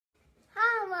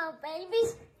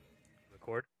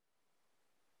record.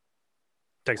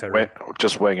 Thanks, Irene.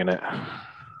 Just winging it.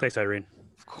 Thanks, Irene.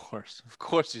 Of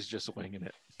course, he's just winging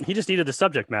it. He just needed the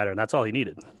subject matter, and that's all he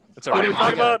needed. That's all right.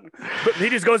 Talk about, but he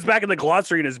just goes back in the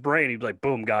glossary in his brain. He's like,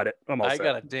 "Boom, got it." I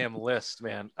got a damn list,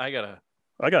 man. I got a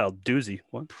doozy.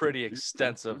 What? pretty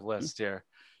extensive list here.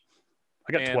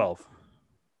 I got 12.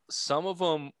 Some of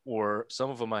them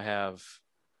I have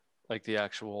like the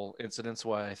actual incidents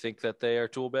why I think that they are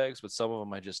tool bags, but some of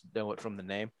them I just know it from the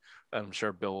name. I'm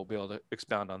sure Bill will be able to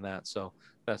expound on that. So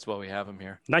that's why we have him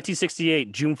here.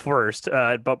 1968, June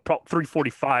 1st, about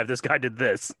 3:45. This guy did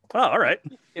this. Oh, all right.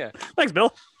 Yeah. Thanks,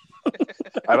 Bill.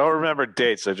 I don't remember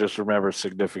dates. I just remember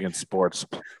significant sports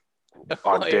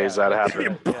on days that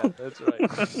happened. Yeah, that's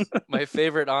right. My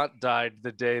favorite aunt died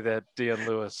the day that Dion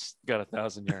Lewis got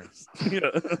 1,000 yards.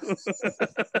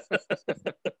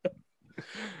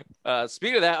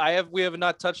 Speaking of that, we have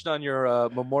not touched on your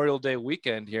Memorial Day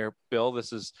weekend here, Bill.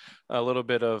 This is a little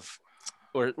bit of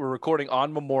we're recording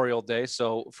on Memorial Day,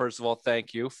 so first of all,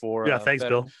 thank you for thanks,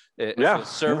 Bill.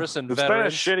 Service and it's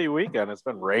veterans. It's been a shitty weekend. It's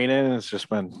been raining. It's just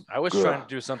been. I was trying to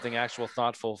do something actual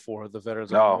thoughtful for the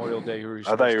veterans on Memorial Day.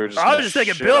 I thought you were just. I was just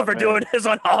thinking Bill for doing this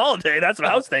on a holiday. That's what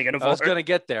I was thinking of. I was going to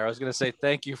get there. I was going to say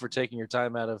thank you for taking your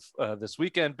time out of this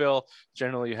weekend, Bill.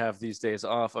 Generally, you have these days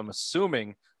off. I'm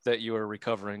assuming that you are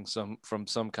recovering from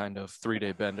some kind of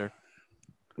 3-day bender.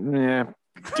 Yeah,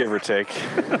 give or take.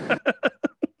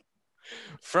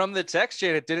 From the text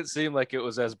chain, it didn't seem like it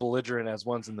was as belligerent as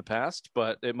ones in the past,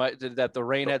 but it might. Did that the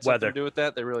rain had something to do with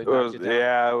that? They really knocked it down.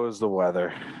 Yeah, it was the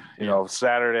weather. You know,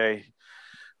 Saturday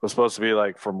was supposed to be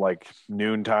from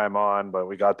noontime on, but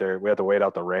we got there. We had to wait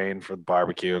out the rain for the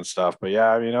barbecue and stuff. But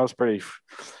yeah, I mean, I was pretty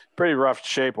rough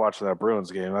shape watching that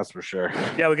Bruins game. That's for sure.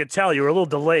 Yeah, we could tell you were a little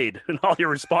delayed in all your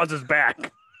responses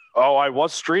back. Oh, I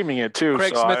was streaming it too.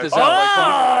 Craig so Smith is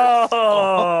out.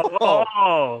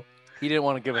 Oh. He didn't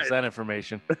want to give us that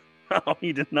information. No,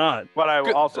 he did not. But I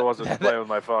also wasn't playing with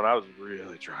my phone. I was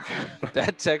really drunk.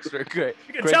 That text was great.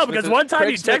 You can tell because one time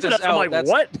you texted us, I'm like,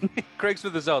 what? Craig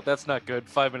Smith is out. That's not good.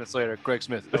 5 minutes later, Craig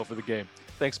Smith out for the game.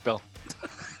 Thanks, Bill.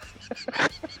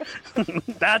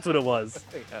 That's what it was.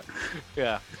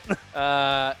 Yeah.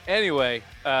 Anyway,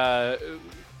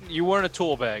 you weren't a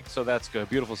tool bag, so that's good.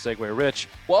 Beautiful segue. Rich,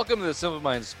 welcome to the Simple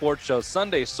Minds Sports Show,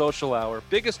 Sunday Social Hour.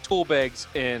 Biggest tool bags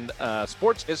in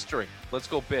sports history. Let's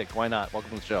go big. Why not? Welcome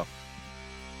to the show.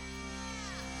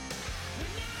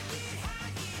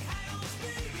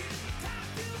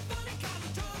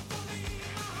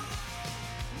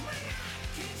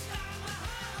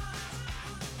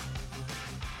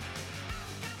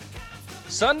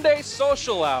 Sunday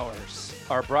Social Hours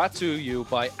are brought to you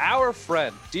by our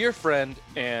friend, dear friend,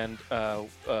 and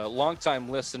longtime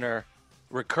listener,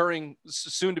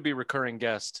 soon-to-be recurring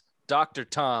guest, Dr.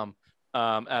 Tom,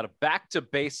 out of Back to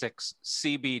Basics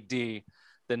CBD,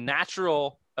 the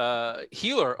natural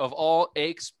healer of all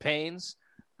aches, pains,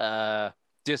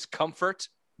 discomfort,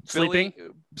 sleeping,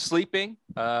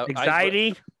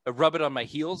 anxiety. I rub it on my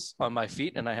heels, on my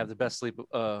feet, and I have the best sleep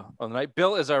on the night.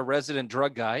 Bill is our resident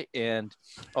drug guy, and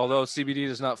although CBD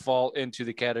does not fall into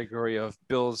the category of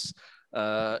Bill's,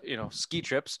 ski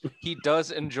trips, he does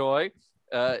enjoy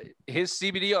his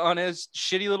CBD on his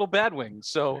shitty little bad wing.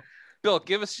 So, Bill,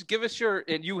 give us your,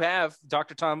 and you have,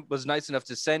 Dr. Tom was nice enough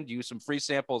to send you some free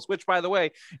samples, which, by the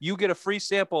way, you get a free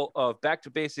sample of Back to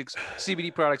Basics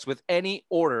CBD products with any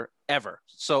order ever.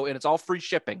 So, and it's all free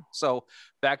shipping. So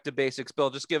Back to Basics, Bill,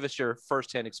 just give us your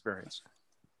firsthand experience.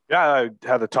 Yeah, I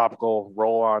had the topical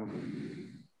roll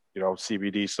on,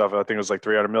 CBD stuff. I think it was like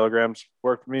 300 milligrams.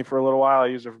 Worked for me for a little while. I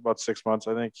used it for about 6 months,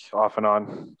 I think, off and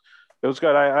on. It was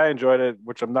good. I enjoyed it,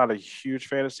 which I'm not a huge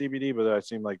fan of CBD, but it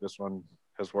seemed like this one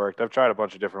has worked. I've tried a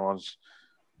bunch of different ones,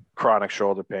 chronic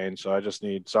shoulder pain, so I just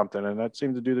need something, and that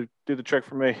seemed to do the trick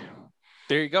for me.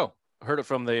 There you go. Heard it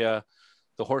from the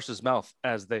horse's mouth,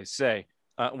 as they say.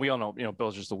 We all know,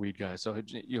 Bill's just a weed guy, so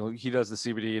he does the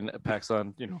CBD and packs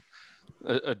on,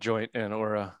 a joint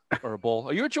or a bowl.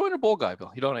 Are you a joint or bowl guy,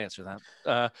 Bill? You don't answer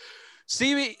that.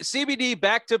 CBD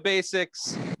Back to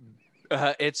Basics.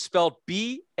 It's spelled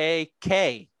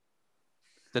BAK,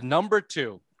 the number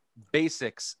 2,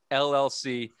 Basics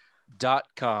LLC.com.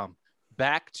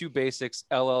 Back to Basics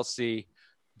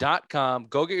LLC.com.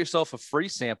 Go get yourself a free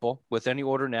sample with any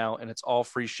order now, and it's all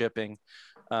free shipping.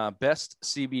 Best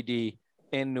CBD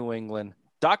in New England.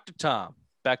 Dr. Tom,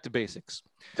 Back to Basics.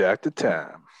 Dr.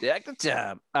 Tom.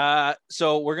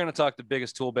 So we're going to talk the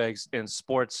biggest tool bags in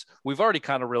sports. We've already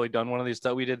kind of really done one of these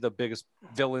stuff. We did the biggest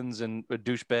villains and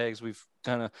douchebags. We've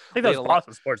kind of I think that was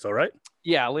Boston sports, though, right?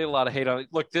 Yeah, laid a lot of hate on it.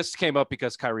 Look, this came up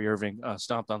because Kyrie Irving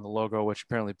stomped on the logo, which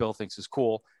apparently Bill thinks is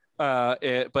cool.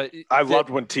 But I loved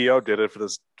when T.O. did it for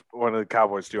this one of the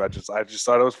Cowboys too. I just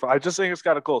thought it was fun. I just think it's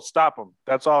kind of cool. Stop him.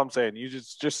 That's all I'm saying. You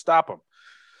just stop him.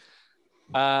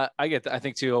 I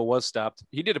think T.O. was stopped.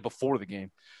 He did it before the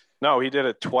game. No, he did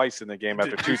it twice in the game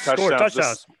after two Scored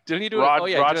touchdowns. Didn't he do Rod,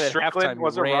 it? Rod he did it at Strickland? halftime.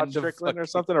 Was it Rod Strickland or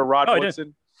something? Or Rod he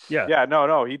Woodson? Yeah. Yeah,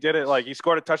 no. He did it like he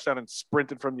scored a touchdown and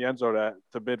sprinted from the end zone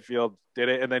to midfield, did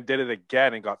it, and then did it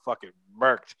again and got fucking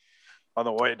murked on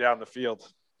the way down the field.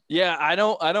 Yeah, I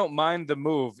don't mind the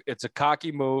move. It's a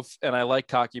cocky move, and I like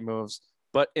cocky moves.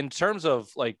 But in terms of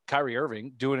like Kyrie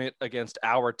Irving doing it against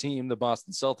our team, the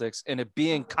Boston Celtics, and it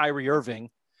being Kyrie Irving,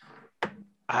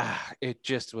 it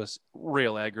just was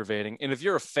real aggravating. And if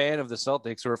you're a fan of the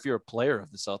Celtics or if you're a player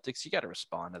of the Celtics, you got to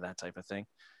respond to that type of thing.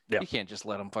 Yeah. You can't just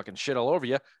let them fucking shit all over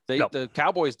you. The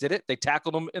Cowboys did it. They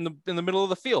tackled them in the middle of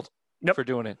the field for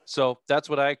doing it. So that's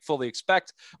what I fully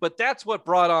expect. But that's what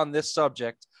brought on this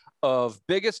subject of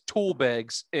biggest tool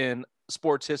bags in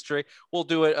sports history. We'll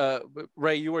do it.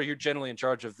 Ray, you're generally in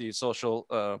charge of the social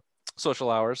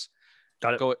hours.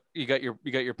 Got it. You got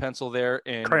your pencil there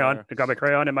and crayon. I got my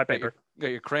crayon and my paper. Got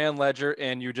your crayon ledger,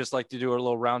 and you just like to do a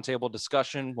little roundtable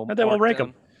discussion. And then we'll rank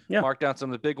them. Yeah. Mark down some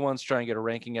of the big ones. Try and get a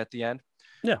ranking at the end.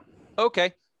 Yeah.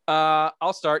 Okay.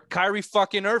 I'll start. Kyrie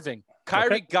fucking Irving.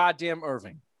 Kyrie goddamn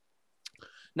Irving.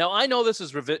 Now I know this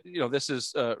is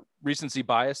recency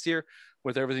bias here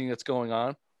with everything that's going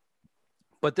on,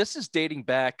 but this is dating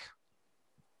back,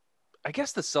 I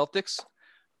guess, the Celtics.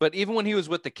 But even when he was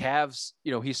with the Cavs,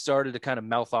 he started to kind of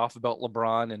mouth off about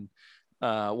LeBron and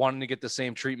wanting to get the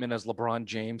same treatment as LeBron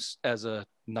James as a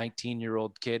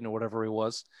 19-year-old kid or whatever he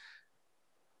was.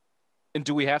 And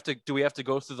do we have to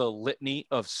go through the litany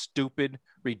of stupid,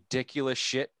 ridiculous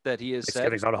shit that he has said?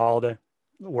 Thanksgiving's not a holiday.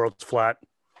 The world's flat.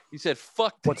 He said,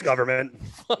 fuck. What's government?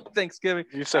 Fuck Thanksgiving.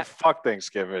 You said fuck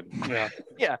Thanksgiving. Yeah.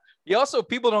 Yeah. He also,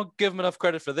 people don't give him enough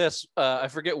credit for this. I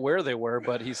forget where they were,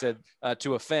 but he said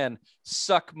to a fan,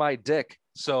 suck my dick.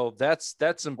 So that's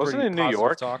some Wasn't pretty it in New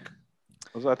York? talk.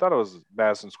 I thought it was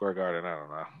Madison Square Garden. I don't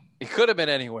know. It could have been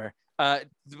anywhere.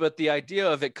 But the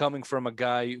idea of it coming from a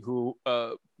guy who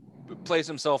plays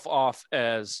himself off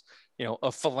as,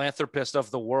 a philanthropist of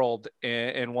the world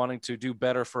and wanting to do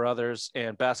better for others.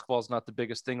 And basketball is not the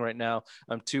biggest thing right now.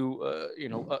 I'm too,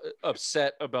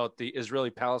 upset about the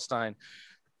Israeli-Palestine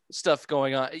stuff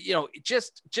going on.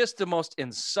 Just the most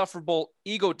insufferable,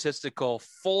 egotistical,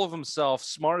 full of himself,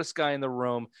 smartest guy in the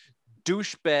room,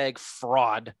 douchebag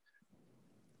fraud.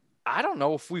 I don't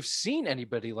know if we've seen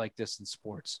anybody like this in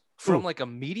sports from like a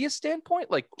media standpoint,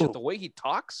 like just the way he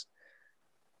talks.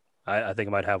 I think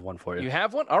I might have one for you. You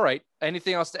have one? All right.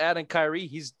 Anything else to add on Kyrie?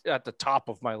 He's at the top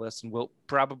of my list and will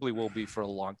be for a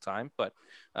long time, but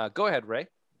go ahead, Ray.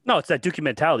 No, it's that Dookie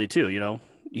mentality too.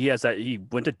 He has that, he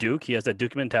went to Duke. He has that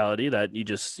Dookie mentality that you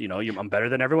just, I'm better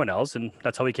than everyone else. And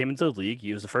that's how he came into the league.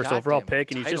 He was the first overall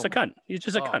pick and he's just a cunt. He's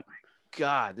just a cunt.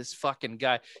 God, this fucking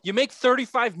guy. You make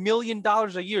 $35 million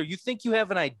a year. You think you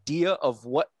have an idea of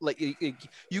what, like,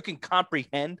 you can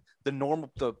comprehend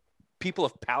the people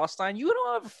of Palestine? You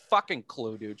don't have a fucking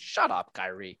clue, dude. Shut up,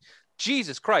 Kyrie.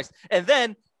 Jesus Christ. And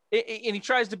then he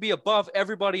tries to be above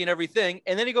everybody and everything,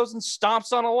 and then he goes and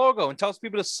stomps on a logo and tells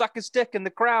people to suck his dick in the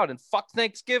crowd and fuck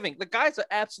Thanksgiving. The guy's an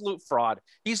absolute fraud.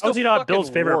 How's he not Bill's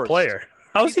favorite player?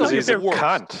 He's a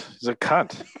cunt. He's a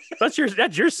cunt.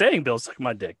 That's your saying, Bill. Suck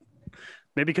my dick.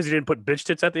 Maybe because he didn't put bitch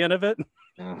tits at the end of it.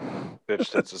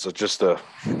 Bitch tits is just a.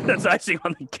 That's icing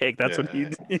on the cake. That's what he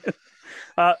did.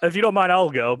 If you don't mind, I'll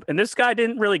go. And this guy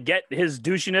didn't really get his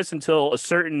douchiness until a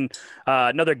certain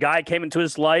another guy came into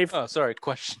his life. Oh, sorry.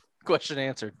 Question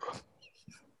answered.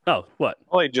 Oh, what?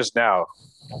 Only just now.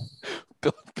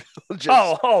 Bill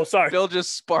just, sorry. Bill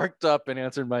just sparked up and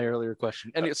answered my earlier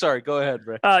question. And sorry, go ahead,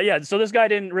 Ray. Yeah. So this guy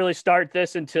didn't really start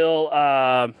this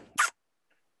until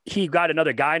he got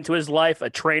another guy into his life, a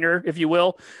trainer, if you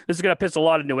will. This is gonna piss a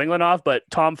lot of New England off, but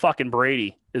Tom fucking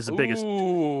Brady is the biggest.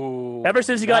 Ever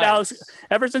since he got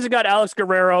Alex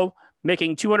Guerrero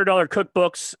making $200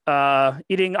 cookbooks,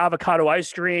 eating avocado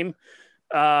ice cream.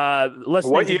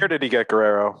 What year did he get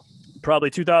Guerrero?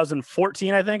 Probably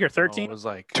 2014, I think, or 13. It was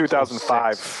like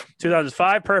 2005.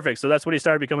 2005, perfect. So that's when he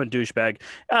started becoming a douchebag.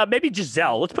 Maybe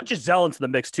Giselle. Let's put Giselle into the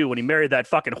mix too. When he married that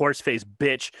fucking horse-faced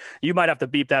bitch, you might have to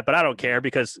beep that, but I don't care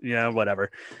because whatever.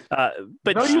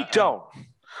 But no, you don't.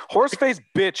 Horse-faced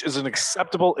bitch is an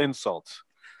acceptable insult.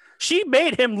 She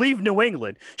made him leave New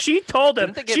England. She told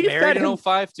him. Didn't they get married in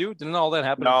 05 too? Didn't all that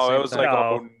happen? No, it was like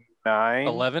 09.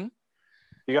 11.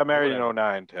 He got married in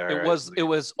 09. It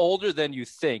was older than you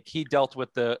think. He dealt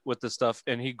with the stuff,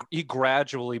 and he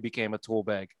gradually became a tool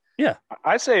bag. Yeah.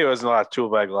 I say he was in the last tool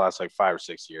bag the last like 5 or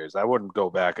 6 years. I wouldn't go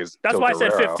back as. That's till why I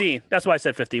said Guerrero. 15. That's why I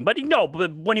said 15. But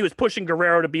but when he was pushing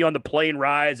Guerrero to be on the plane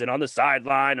rides and on the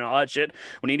sideline and all that shit,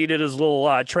 when he needed his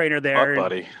little trainer there.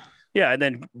 Buddy. Yeah, and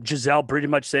then Giselle pretty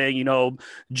much saying,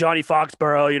 Johnny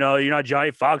Foxborough, you're not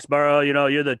Johnny Foxborough,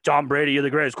 you're the Tom Brady, you're the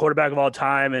greatest quarterback of all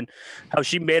time, and how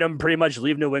she made him pretty much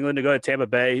leave New England to go to Tampa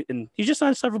Bay, and he's just an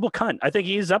insufferable cunt. I think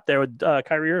he's up there with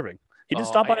Kyrie Irving. He didn't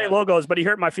stop on any logos, but he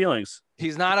hurt my feelings.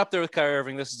 He's not up there with Kyrie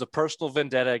Irving. This is a personal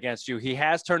vendetta against you. He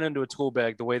has turned into a tool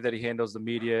bag the way that he handles the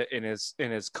media in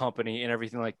his company and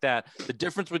everything like that. The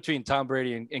difference between Tom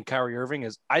Brady and Kyrie Irving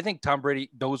is I think Tom Brady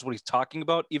knows what he's talking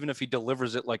about, even if he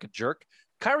delivers it like a jerk.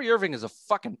 Kyrie Irving is a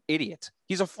fucking idiot.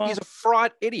 He's a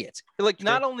fraud idiot. Like,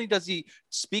 not only does he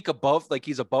speak above, like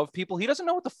he's above people, he doesn't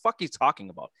know what the fuck he's talking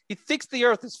about. He thinks the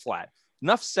earth is flat.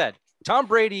 Enough said. Tom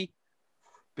Brady,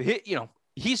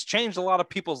 he's changed a lot of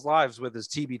people's lives with his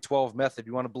TB12 method.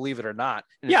 You want to believe it or not?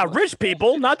 Yeah, rich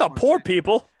people, not the poor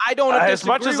people. I don't. As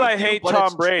much as I hate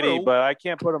Tom Brady, but I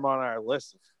can't put him on our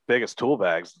list of biggest tool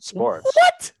bags in sports.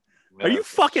 What? Yeah. Are you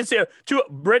fucking serious?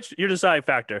 Rich, you're the deciding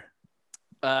factor.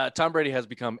 Tom Brady has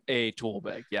become a tool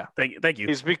bag. Yeah. Thank you.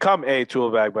 He's become a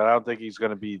tool bag, but I don't think he's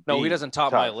going to be. No, he doesn't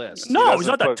top my list. No, he's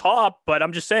not the top, but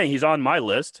I'm just saying he's on my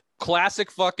list.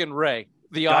 Classic fucking Ray.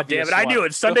 The God obvious damn it! one. I knew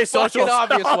it. Sunday Social.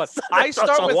 Obvious one. I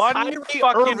start with one Kyrie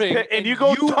fucking Irving, and you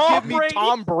go Tom Brady.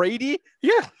 Tom Brady.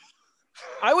 Yeah.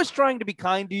 I was trying to be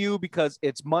kind to you because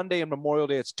it's Monday and Memorial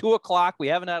Day. It's 2:00. We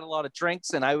haven't had a lot of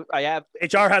drinks, and I have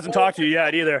HR hasn't talked to you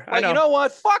yet either. I know. You know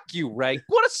what? Fuck you, Ray.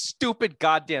 What a stupid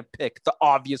goddamn pick. The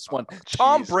obvious one.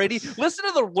 Tom Brady. Listen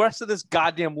to the rest of this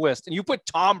goddamn list, and you put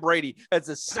Tom Brady as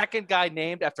the second guy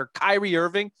named after Kyrie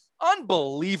Irving.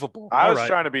 Unbelievable. I was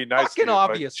trying to be nice. Fucking to you,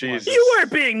 obvious. Jesus. You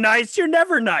weren't being nice. You're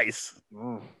never nice.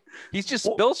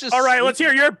 Bill's just. All right, let's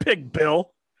hear your pick,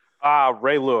 Bill.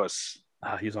 Ray Lewis.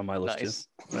 He's on my list Nice.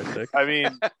 too. Nice pick. I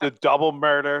mean, the double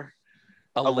murder.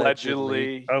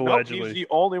 Allegedly. Nope, he's the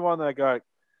only one that got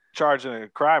charged in a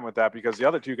crime with that because the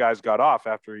other two guys got off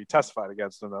after he testified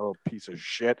against them. That little piece of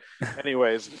shit.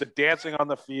 Anyways, the dancing on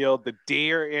the field, the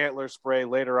deer antler spray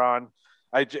later on.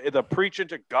 The preaching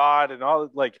to God and all,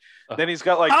 like, then he's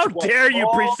got like, how dare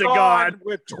you preach to God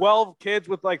with 12 kids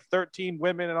with like 13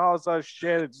 women and all this other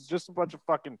shit. It's just a bunch of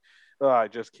fucking. I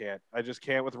just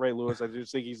can't with Ray Lewis. I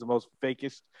just think he's the most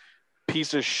fakest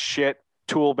piece of shit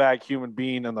tool bag human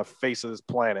being on the face of this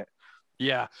planet.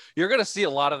 Yeah, you're gonna see a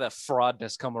lot of that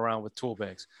fraudness come around with tool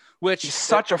bags, which he's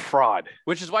such a fraud.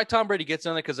 Which is why Tom Brady gets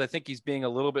on it, because I think he's being a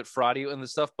little bit fraudy in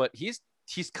this stuff. But he's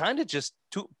kind of just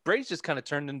Brady's just kind of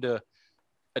turned into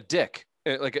a dick,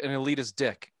 like an elitist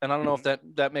dick, and I don't know if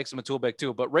that makes him a tool bag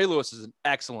too. But Ray Lewis is an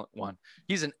excellent one.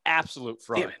 He's an absolute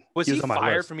fraud. Yeah, was he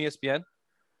fired from ESPN?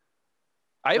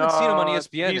 I haven't seen him on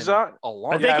ESPN in a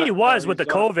long time. I think he was with the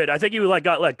COVID. I think he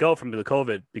got let go from the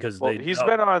COVID because he's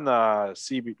been on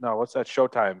CB. No, what's that?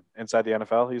 Showtime Inside the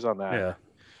NFL. He's on that. Yeah.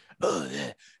 Oh,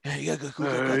 yeah. He's got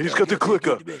the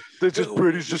clicker.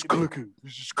 Brady's just clicking.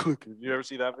 He's just clicking. You ever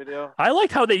see that video? I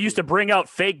liked how they used to bring out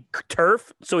fake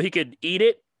turf so he could eat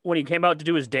it when he came out to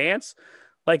do his dance.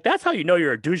 Like, that's how you know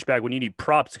you're a douchebag, when you need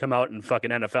props to come out in fucking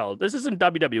NFL. This isn't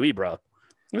WWE, bro.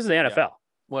 This is the NFL. Yeah.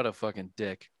 What a fucking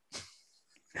dick.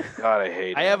 God, I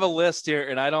hate. I have a list here,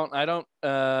 and I don't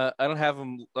have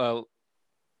them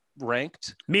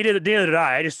ranked. Neither did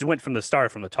I. I just went from the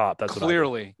start, from the top. That's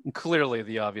clearly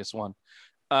the obvious one.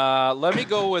 Let me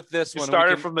go with this one.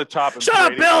 Started from the top.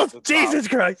 Shut up, Bill! Jesus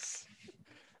Christ!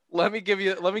 Let me give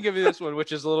you this one,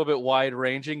 which is a little bit wide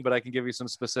ranging, but I can give you some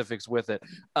specifics with it.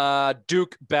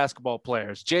 Duke basketball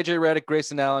players: JJ Redick,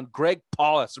 Grayson Allen, Greg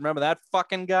Paulus. Remember that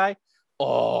fucking guy?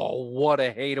 Oh, what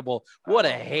a hateable,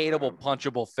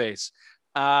 punchable face.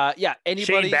 Yeah,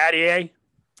 anybody? Shane Battier?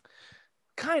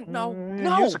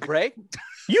 No, Greg.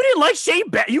 You didn't like Shane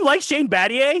You like Shane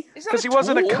Battier? Because he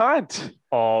wasn't a cunt.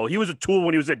 Oh, he was a tool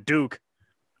when he was at Duke.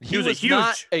 He was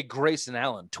not a Grayson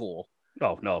Allen tool.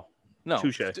 Oh, no.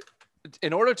 Touche.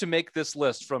 In order to make this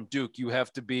list from Duke, you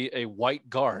have to be a white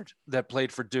guard that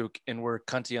played for Duke and were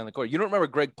cunty on the court. You don't remember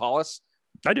Greg Paulus?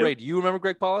 I do. Ray, do you remember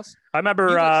Greg Paulus? I remember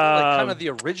he was, like, kind of the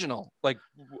original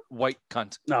white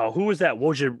cunt. No, who was that?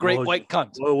 White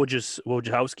cunt.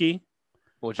 Wojciechowski.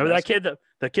 Remember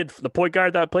that kid, the point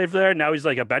guard that played for there? Now he's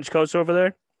like a bench coach over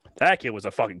there. That kid was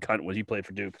a fucking cunt when he played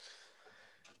for Duke.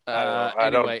 I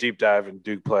don't deep dive in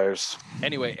Duke players.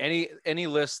 Anyway, any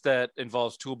list that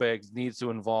involves tool bags needs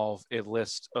to involve a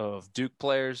list of Duke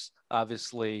players.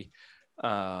 Obviously,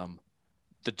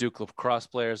 the Duke lacrosse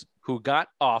players who got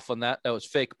off on that. That was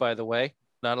fake, by the way.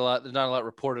 Not a lot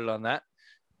reported on that.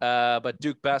 But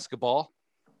Duke basketball,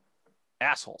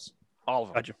 assholes. All of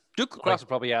them. Gotcha. Duke lacrosse are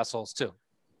probably assholes too.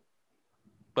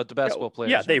 But the basketball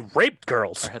players. Yeah, they raped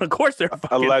girls. Of course they're fucking...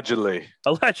 Allegedly.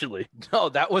 No,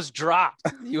 that was dropped.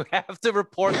 You have to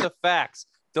report the facts.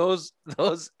 Those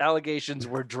allegations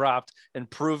were dropped and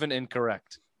proven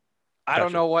incorrect. I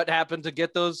don't know what happened to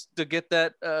get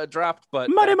that dropped, but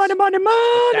money.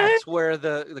 That's where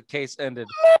the case ended.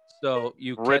 So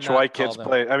you rich white kids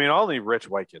play. I mean, only rich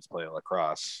white kids play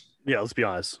lacrosse. Yeah, let's be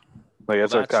honest. Like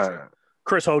that's what kind of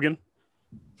Chris Hogan,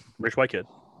 rich white kid.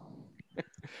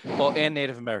 Well, and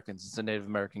Native Americans. It's a Native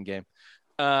American game.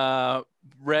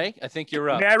 Ray, I think you're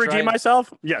up. May I redeem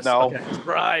myself? Yes. No. Okay.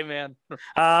 Try, man.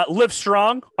 Live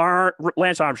Strong,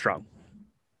 Lance Armstrong.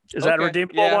 Is that a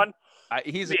redeemable one?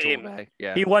 He's a tool bag.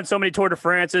 Yeah. He won so many Tour de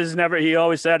France's. He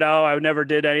always said, "Oh, I never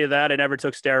did any of that. I never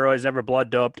took steroids. Never blood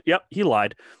doped." Yep, he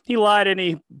lied. He lied, and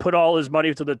he put all his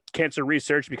money to the cancer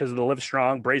research because of the Live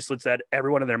Strong bracelets that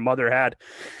everyone and their mother had.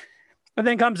 And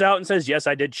then comes out and says, "Yes,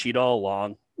 I did cheat all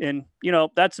along." And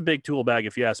that's a big tool bag,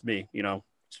 if you ask me.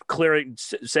 Clearing,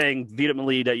 saying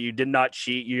vehemently that you did not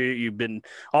cheat. You've been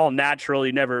all natural.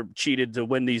 You never cheated to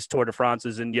win these Tour de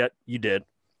France's, and yet you did.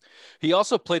 He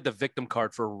also played the victim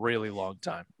card for a really long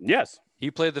time. Yes.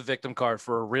 He played the victim card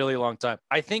for a really long time.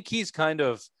 I think he's kind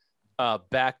of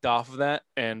backed off of that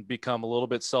and become a little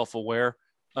bit self-aware.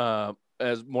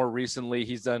 As more recently,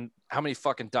 he's done, how many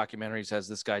fucking documentaries has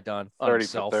this guy done on 30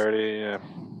 himself? 30,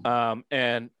 yeah.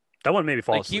 And that one made me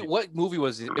fall asleep. What movie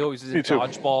was it? It was in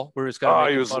Dodgeball, where he was kind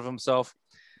of making fun of himself.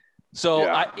 So,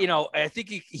 yeah. I think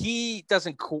he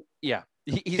doesn't,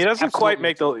 he doesn't quite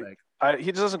make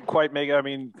he doesn't quite make it. I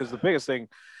mean, because the biggest thing,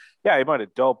 he might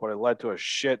have doped, but it led to a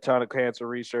shit ton of cancer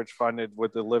research funded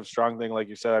with the Live Strong thing, like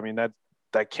you said. I mean,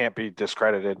 that can't be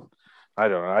discredited. I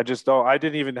don't know. I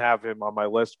didn't even have him on my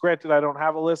list. Granted, I don't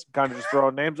have a list. I'm kind of just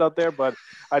throwing names out there, but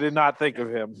I did not think of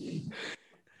him.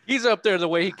 He's up there the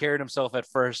way he carried himself at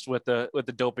first with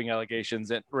the doping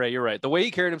allegations. And Ray, you're right. The way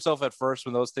he carried himself at first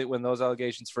when those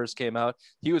allegations first came out,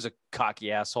 he was a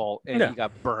cocky asshole and he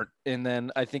got burnt. And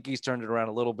then I think he's turned it around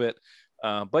a little bit.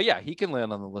 But yeah, he can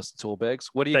land on the list of tool bags.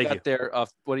 What do you got there?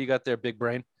 What do you got there, big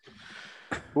brain?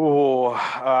 Ooh,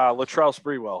 Latrell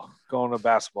Sprewell going to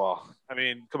basketball. I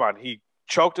mean, come on. He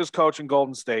choked his coach in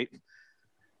Golden State.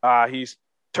 He's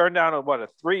turned down a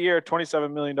 3-year,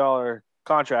 $27 million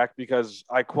contract because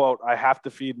I quote, "I have to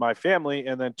feed my family,"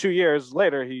 and then 2 years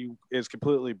later he is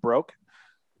completely broke.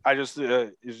 I just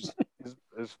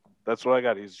that's what I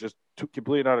got. He's just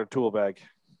completely not a tool bag.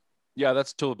 Yeah,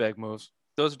 that's tool bag moves.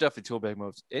 Those are definitely tool bag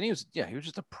moves. And he was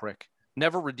just a prick.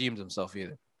 Never redeemed himself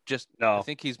either. I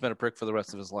think he's been a prick for the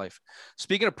rest of his life.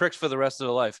 Speaking of pricks for the rest of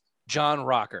their life, John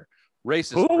Rocker.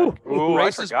 Racist.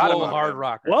 Racist blowhard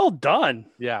rocker. Well done.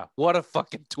 Yeah. What a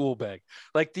fucking tool bag.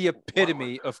 Like the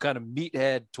epitome of kind of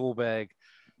meathead tool bag.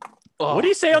 Oh, what did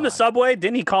he say on the subway?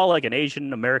 Didn't he call like an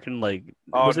Asian American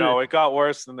it got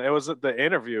worse than it was at the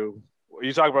interview. Are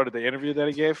you talking about the interview that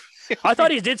he gave? I thought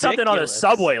he did something on the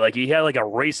subway. Like he had like a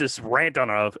racist rant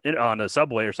on a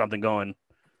subway or something going.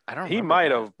 I don't know. He might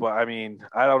have, but I mean,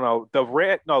 I don't know. The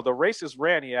racist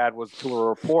rant he had was to a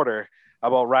reporter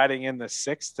about riding in the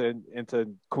 6th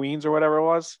into Queens or whatever it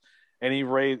was, and he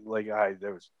raised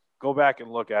go back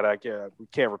and look at it. We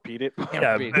can't repeat it.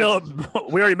 Yeah, Bill,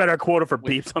 we already met our quota for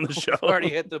beeps on the show. We already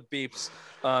hit the beeps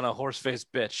on a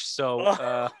horse-faced bitch. So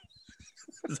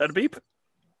is that a beep?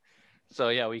 So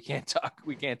yeah, we can't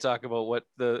talk about what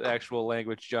the actual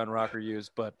language John Rocker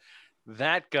used, but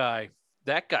that guy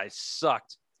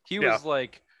sucked. He was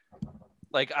like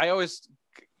I always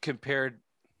compared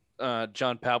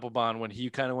John Papelbon when he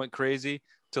kind of went crazy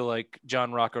to like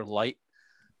John Rocker light.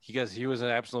 He was an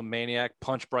absolute maniac,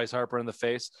 punched Bryce Harper in the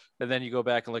face, and then you go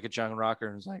back and look at John Rocker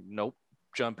and it's like, nope,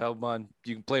 John Papelbon,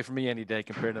 you can play for me any day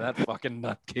compared to that fucking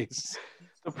nutcase.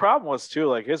 The problem was too,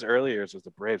 like his early years with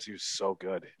the Braves, he was so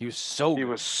good. He was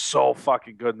so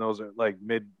fucking good in those like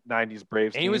mid '90s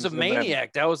Braves. And he was a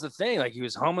maniac. That was the thing. Like he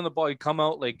was humming the ball. He'd come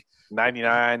out like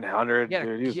 99,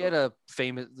 100. He had a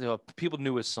famous. People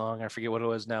knew his song. I forget what it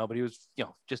was now, but he was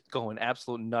just going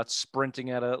absolute nuts,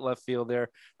 sprinting out of left field there,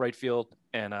 right field,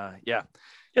 and He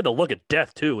had the look of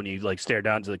death too when he like stared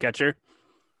down to the catcher.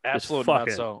 Absolute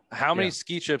nuts. So, how many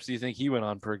ski trips do you think he went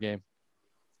on per game?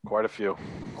 Quite a few.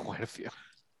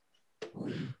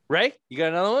 Ray, you got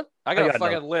another one? I got a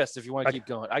fucking list if you want to keep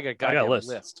going. I got a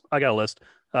list. I got a list.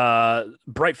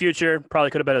 Bright future, probably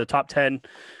could have been in the top 10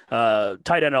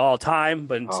 tight end of all time,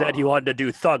 but instead he wanted to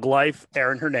do thug life.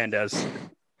 Aaron Hernandez.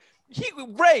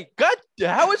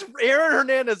 How is Aaron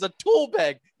Hernandez a tool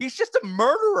bag? He's just a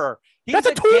murderer. He's That's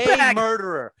a tool bag.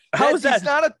 Murderer. How is that? He's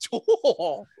not a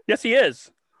tool. Yes, he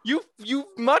is. You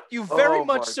very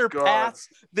much surpass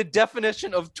the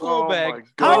definition of tool bag.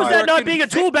 How is that not being a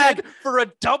tool bag for a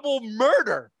double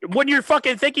murder? When you're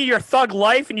fucking thinking your thug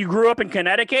life and you grew up in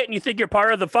Connecticut and you think you're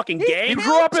part of the fucking gang? You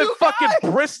grew up in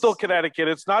fucking Bristol, Connecticut.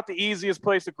 It's not the easiest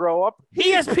place to grow up.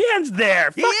 ESPN's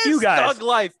there. Fuck you guys. Thug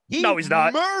life. No, he's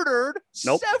not. Murdered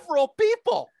several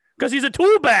people. Because he's a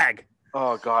tool bag.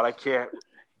 Oh, God, I can't.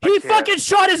 He fucking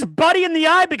shot his buddy in the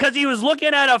eye because he was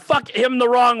looking at him the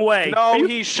wrong way. No,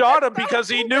 he shot him because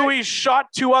he knew he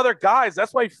shot 2 other guys.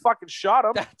 That's why he fucking shot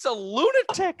him. That's a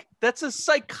lunatic. That's a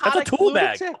psychotic That's a tool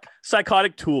lunatic. bag.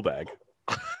 Psychotic tool bag.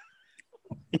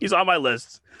 He's on my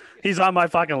list. He's on my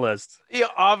fucking list. Yeah,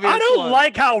 obviously. I don't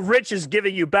like how Rich is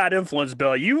giving you bad influence,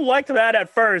 Bill. You liked that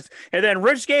at first, and then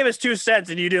Rich gave us 2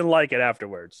 cents, and you didn't like it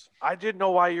afterwards. I didn't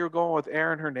know why you were going with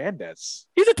Aaron Hernandez.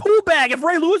 He's a tool bag. If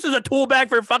Ray Lewis is a tool bag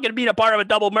for fucking being a part of a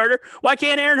double murder, why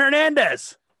can't Aaron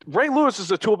Hernandez? Ray Lewis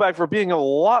is a tool bag for being a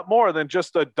lot more than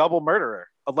just a double murderer,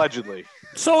 allegedly.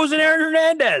 So is an Aaron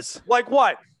Hernandez. Like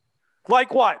what?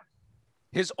 Like what?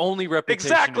 His only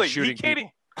reputation is shooting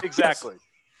people. Exactly.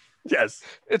 Yes.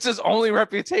 It's his only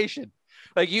reputation.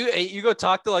 Like you go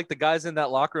talk to like the guys in that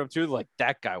locker room too. Like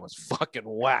that guy was fucking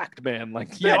whacked, man. Like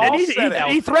and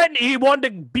he threatened. He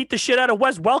wanted to beat the shit out of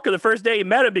Wes Welker the first day he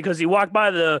met him because he walked by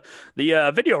the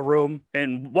video room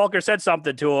and Welker said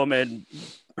something to him and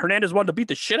Hernandez wanted to beat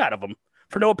the shit out of him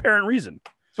for no apparent reason.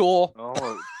 Tool.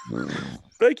 Oh.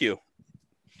 Thank you.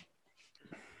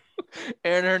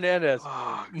 Aaron Hernandez.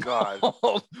 Oh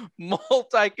God.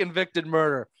 Multi-convicted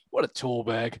murder. What a tool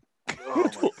bag. Oh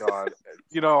my God.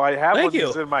 You know, I have one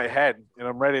that's in my head and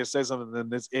I'm ready to say something, and then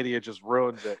this idiot just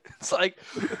ruins it. It's like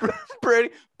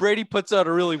Brady puts out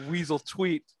a really weasel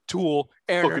tweet. Tool.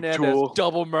 Aaron Fucking Hernandez. tool.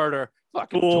 Double murder.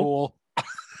 Fucking tool.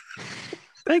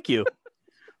 Thank you.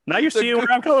 Now you're seeing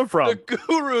where I'm coming from. The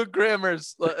Guru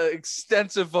Grammar's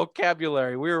extensive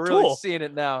vocabulary. We were really seeing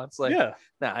it now. It's like,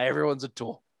 everyone's a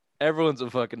tool. Everyone's a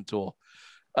fucking tool.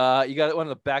 You got one of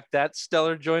the back that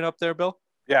stellar joint up there, Bill?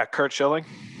 Yeah, Kurt Schilling.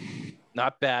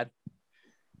 Not bad.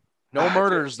 No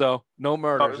murders, though. No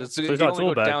murders. It's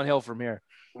only go downhill from here.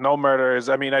 No murders.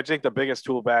 I mean, I think the biggest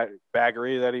tool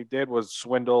baggery that he did was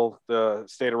swindle the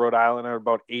state of Rhode Island at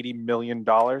about $80 million.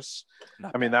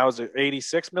 I mean, that was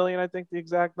 86 million, I think the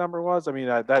exact number was. I mean,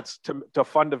 that's to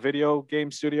fund a video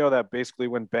game studio that basically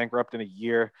went bankrupt in a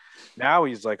year. Now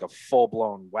he's like a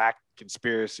full-blown whack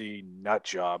conspiracy nut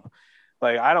job.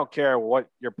 Like, I don't care what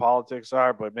your politics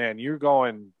are, but man, you're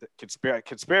going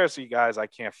conspiracy guys. I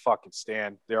can't fucking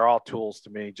stand. They're all tools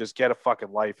to me. Just get a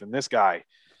fucking life. And this guy,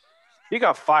 he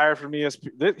got fired from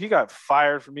ESPN. He got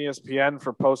fired from ESPN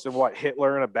for posting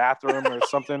Hitler in a bathroom or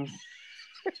something.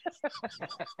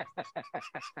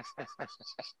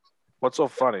 What's so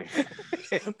funny?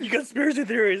 You conspiracy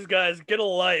theories, guys. Get a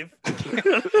life.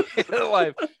 Get a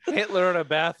life. Hitler in a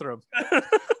bathroom.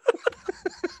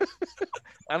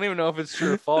 I don't even know if it's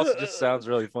true or false. It just sounds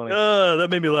really funny. That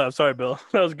made me laugh. Sorry, Bill.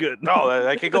 That was good. No,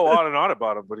 I could go on and on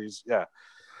about him, but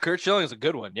Kurt Schilling is a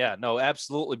good one. Yeah, no,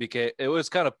 absolutely. Because it was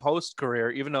kind of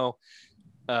post-career, even though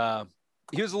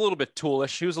he was a little bit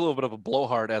toolish. He was a little bit of a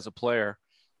blowhard as a player,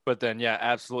 but then,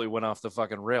 absolutely went off the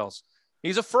fucking rails.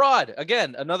 He's a fraud.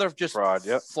 Again, another just fraud,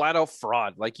 flat out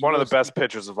fraud. Like one of the best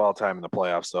pitchers of all time in the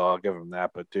playoffs, so I'll give him that.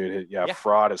 But dude,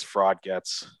 fraud as fraud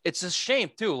gets. It's a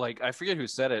shame too. Like I forget who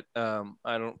said it.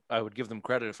 I would give them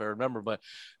credit if I remember, but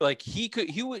like he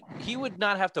would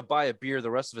not have to buy a beer the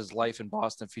rest of his life in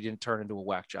Boston if he didn't turn into a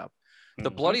whack job.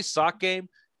 The bloody sock game,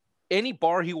 any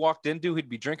bar he walked into, he'd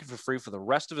be drinking for free for the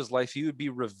rest of his life. He would be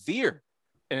revered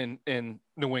in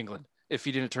New England if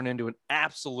he didn't turn into an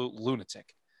absolute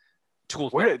lunatic.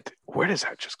 Where does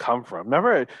that just come from?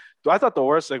 Remember, I thought the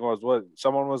worst thing was what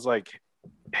someone was like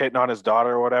hitting on his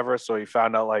daughter or whatever. So he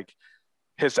found out like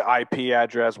his IP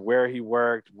address, where he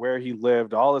worked, where he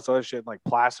lived, all this other shit, and like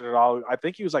plastered it all. I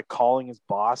think he was like calling his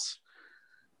boss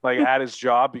like at his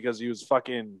job because he was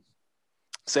fucking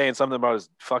saying something about his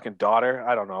fucking daughter.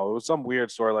 I don't know. It was some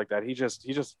weird story like that. He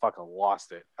just fucking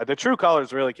lost it. The true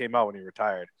colors really came out when he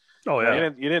retired. Oh yeah,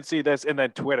 you didn't see this, and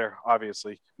then Twitter,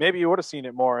 obviously. Maybe you would have seen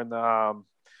it more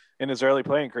in his early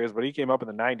playing careers, but he came up in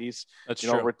the '90s. That's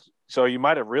true. So you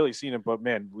might have really seen it, but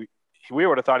man, we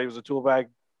would have thought he was a tool bag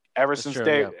ever since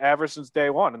day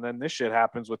one, and then this shit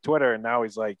happens with Twitter, and now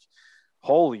he's like,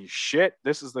 holy shit,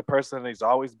 this is the person that he's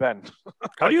always been.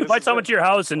 How do you invite someone to your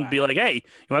house and be like, hey,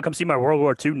 you want to come see my World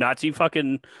War II Nazi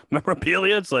fucking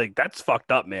memorabilia? It's like, that's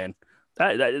fucked up, man.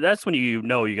 That's when you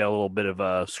know you got a little bit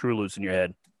of screw loose in your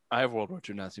head. I have World War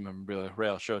II Nazi memorabilia. Ray,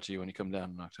 I'll show it to you when you come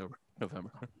down in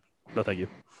November. No, thank you.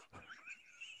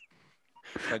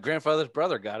 My grandfather's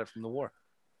brother got it from the war.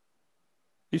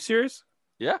 You serious?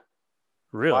 Yeah.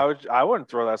 Really? I wouldn't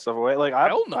throw that stuff away. Like,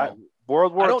 Hell no.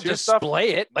 World War I don't II stuff. display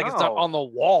it like it's not No. on the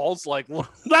walls. Like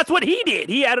That's what he did.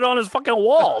 He had it on his fucking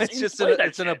walls. it's He just displayed that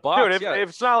it's in a shit. box. Dude, yeah. if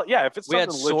it's not, if it's We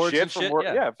had something swords legit and from shit, World,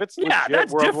 yeah. if it's Yeah, legit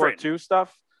that's World different. War II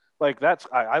stuff, like that's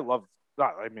I love.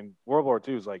 I mean, World War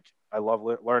II is like I love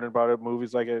learning about it,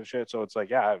 movies like it and shit. So it's like,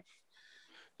 yeah,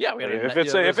 Yeah, we had if a,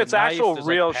 it's there's a knife, actual there's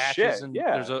real like patches shit, and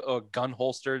yeah. there's a gun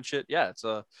holster and shit. Yeah, it's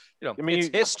I mean, it's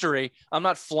history. I'm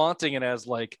not flaunting it as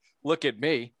like, look at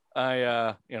me.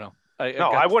 I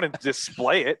I wouldn't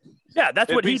display it. Yeah,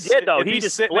 that's what he did, though. He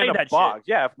sitting displayed in a that box. shit.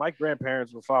 Yeah, if my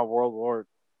grandparents were found World War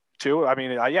II, I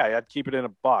mean, I'd keep it in a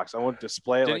box. I wouldn't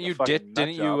display it.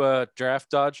 Didn't you draft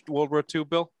dodge World War II,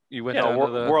 Bill? You went down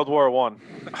to the World War One.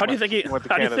 How do you think went to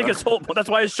how do you think Canada. his whole? That's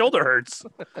why his shoulder hurts.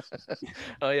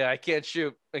 Oh yeah, I can't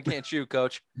shoot,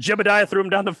 Coach. Jebediah threw him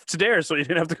down the stairs so he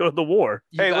didn't have to go to the war.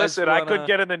 You Hey, guys listen, I wanna- couldn't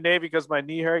get in the Navy because my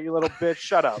knee hurt. You little bitch.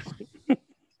 Shut up.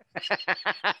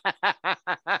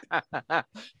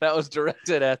 That was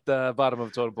directed at the bottom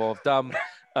of Totem Pole of Dumb.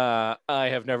 I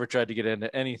have never tried to get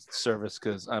into any service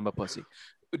because I'm a pussy.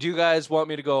 Do you guys want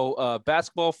me to go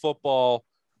basketball, football,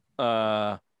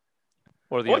 or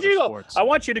the other sports? I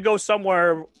want you to go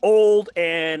somewhere old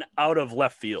and out of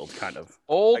left field, kind of.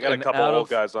 Old I got a and couple out old of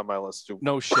guys on my list too.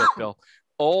 no shit, Bill.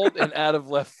 Old and out of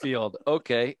left field.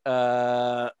 Okay.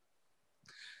 I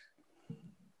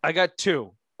got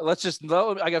two.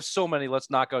 I got so many. Let's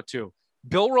knock out two.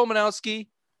 Bill Romanowski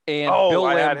and Bill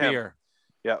I had him. Lambier.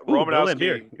 Yeah, Ooh, Bill Romanowski.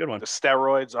 Lambier. Good one. The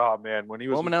steroids. Oh man, when he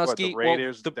was with, Romanowski, the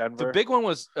Raiders, well, Denver. the big one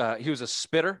was he was a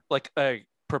spitter, like a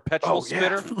perpetual yeah.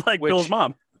 spitter. Like which- Bill's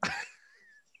mom.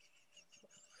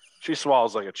 She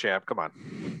swallows like a champ. Come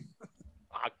on.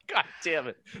 Oh, God damn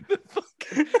it.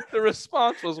 The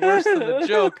response was worse than the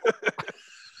joke.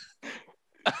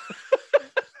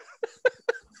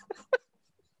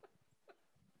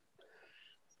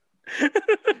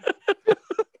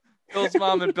 Bill's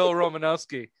mom and Bill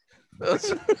Romanowski.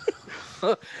 Those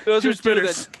are two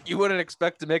spitters. that you wouldn't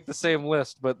expect to make the same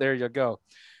list, but there you go.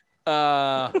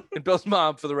 And Bill's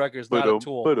mom, for the record, is not a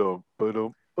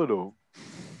tool.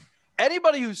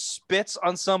 Anybody who spits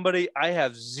on somebody, I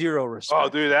have zero respect. Oh,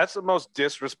 dude, that's the most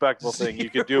disrespectful thing you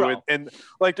could do. Zero. And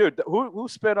like, dude, who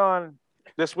spit on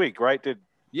this week? Right?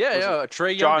 Was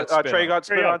Trey Young. Trey got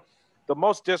spit on. The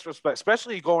most disrespect,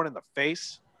 especially going in the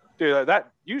face. Dude,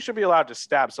 that you should be allowed to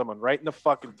stab someone right in the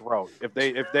fucking throat if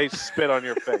they spit on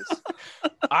your face.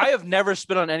 I have never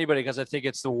spit on anybody because I think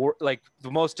it's the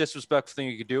most disrespectful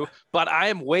thing you could do. But I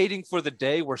am waiting for the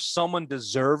day where someone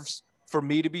deserves for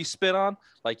me to be spit on.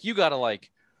 Like you gotta like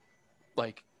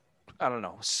I don't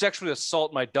know, sexually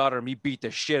assault my daughter and me beat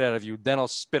the shit out of you, then I'll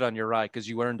spit on your eye because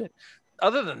you earned it.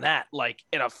 Other than that, like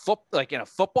in a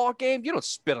football game, you don't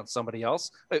spit on somebody else.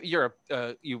 You're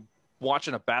you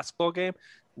watching a basketball game.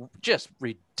 Just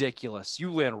ridiculous.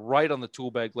 You land right on the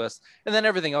tool bag list. And then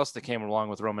everything else that came along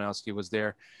with Romanowski was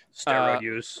there. Steroid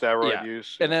use. Steroid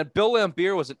use. And then Bill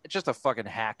Lambier was just a fucking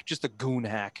hack, just a goon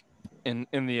hack in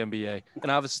the NBA.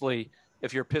 And obviously,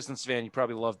 if you're a Pistons fan, you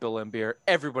probably love Bill Lambier.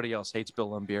 Everybody else hates Bill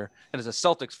Lambier. And as a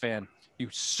Celtics fan, you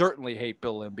certainly hate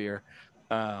Bill Lambier.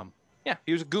 Yeah,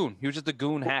 he was a goon. He was just a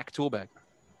goon hack tool bag.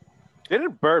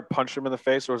 Didn't Bird punch him in the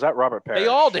face, or was that Robert Parrish? They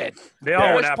all did. They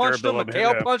all went Parrish after punched Bill him. Lambier,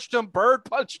 McHale yeah. punched him. Bird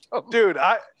punched him. Dude,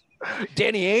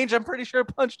 Danny Ainge, I'm pretty sure,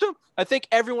 punched him. I think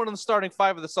everyone in the starting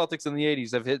five of the Celtics in the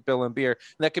 80s have hit Bill Lambier. And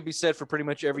that could be said for pretty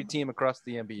much every team across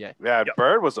the NBA. yeah, Yep.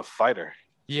 Bird was a fighter.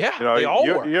 Yeah, You know, they all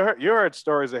were. you heard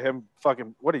stories of him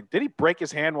fucking. Did he break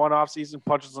his hand one off season,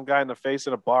 punching some guy in the face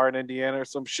in a bar in Indiana or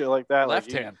some shit like that? Left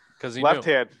like, hand, because he left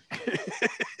knew. hand.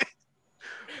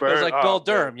 It was like Bird, Bill man.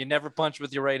 Durham. You never punch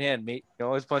with your right hand, mate. You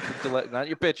always punch with the left, not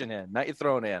your pitching hand, not your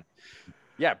throwing hand.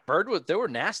 Yeah, they were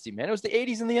nasty, man. It was the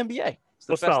 80s in the NBA. It's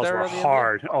the Those best fouls era were of the NBA.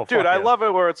 hard. Oh, Dude, fuck I yeah. love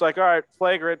it where it's like, all right,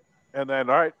 flagrant, and then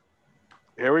all right,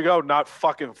 here we go. Not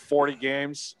fucking 40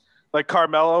 games. Like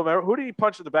Carmelo, remember, who did he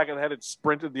punch in the back of the head and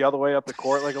sprinted the other way up the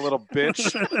court like a little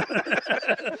bitch?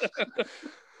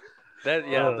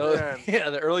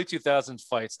 The early 2000s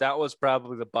fights. That was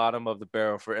probably the bottom of the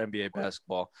barrel for NBA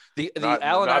basketball. The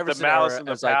Allen Iverson the malice era, in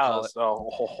the as I call palace. it.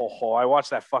 Oh, I watched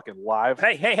that fucking live.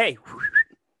 Hey.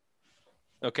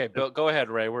 Okay, Bill, go ahead,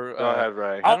 Ray. We're Go ahead,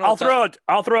 Ray. I don't know I'll if throw it.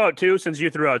 I'll throw it too, since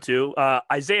you threw out two.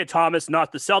 Isaiah Thomas,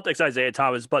 not the Celtics Isaiah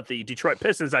Thomas, but the Detroit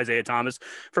Pistons Isaiah Thomas.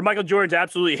 For Michael Jordan to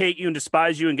absolutely hate you and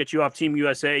despise you and get you off Team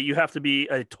USA, you have to be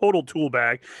a total tool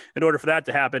bag in order for that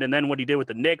to happen. And then what he did with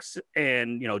the Knicks,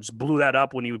 and just blew that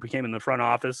up when he became in the front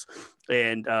office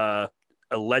and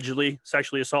allegedly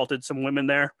sexually assaulted some women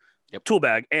there. Yep. Tool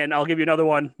bag. And I'll give you another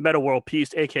one. Meta World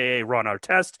Peace, aka Ron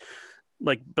Artest.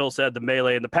 Like Bill said, the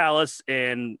melee in the palace,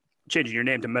 and changing your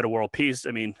name to Meta World Peace.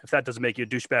 I mean, if that doesn't make you a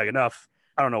douchebag enough,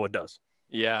 I don't know what does.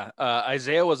 Yeah.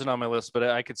 Isaiah wasn't on my list, but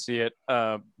I could see it.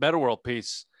 Meta World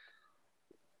Peace.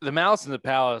 The Malice in the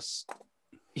Palace.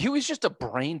 He was just a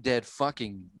brain dead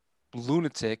fucking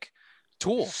lunatic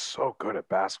tool. So good at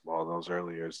basketball in those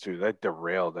early years too. That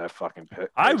derailed that fucking pit.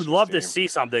 I would love to see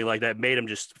something like that made him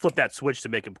just flip that switch to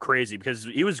make him crazy, because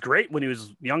he was great when he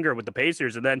was younger with the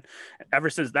Pacers, and then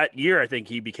ever since that year, I think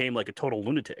he became like a total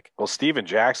lunatic. Well, Steven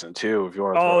Jackson too. If you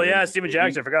want. Oh yeah, Steven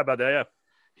Jackson. I forgot about that. Yeah.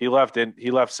 He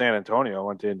left San Antonio,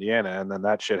 went to Indiana, and then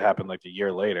that shit happened like a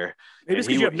year later. Maybe it's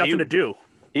because you have nothing to do.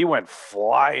 He went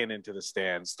flying into the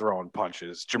stands, throwing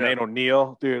punches. Jermaine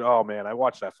O'Neal, dude. Oh man, I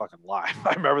watched that fucking live.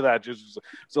 I remember that.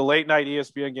 It's a late night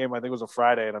ESPN game. I think it was a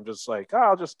Friday, and I'm just like,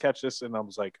 I'll just catch this, and I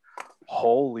was like,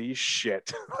 holy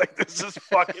shit! Like this is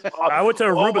fucking. Awesome. I went to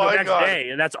Aruba the next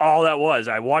day, and that's all that was.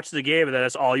 I watched the game, and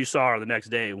that's all you saw the next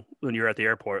day when you were at the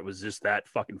airport. It was just that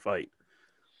fucking fight.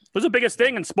 It was the biggest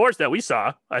thing in sports that we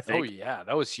saw, I think. Oh yeah,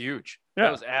 that was huge. Yeah.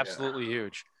 That was absolutely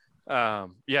huge.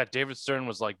 David Stern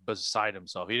was like beside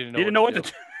himself. He didn't know. What to do.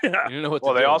 Yeah. He didn't know what.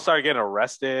 Well, to they do. all started getting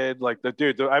arrested. Like the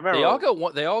dude, I remember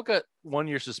they all got 1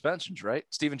 year suspensions, right?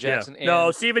 Steven Jackson. Yeah.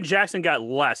 No, Steven Jackson got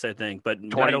less, I think, but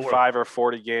 25 or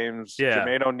 40 games. Yeah.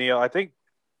 Jermaine O'Neal, I think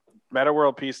Meta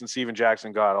World Peace and Steven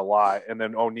Jackson got a lot, and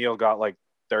then O'Neal got like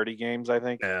 30 games, I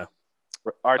think. Yeah.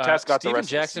 Artest got Steven the rest.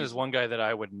 Jackson is one guy that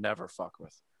I would never fuck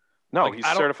with. No, like, he's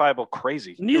certifiable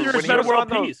crazy. Neither is Meta World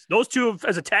Peace. Those two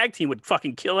as a tag team would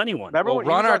fucking kill anyone. Remember well,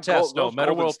 Ron Artest, no,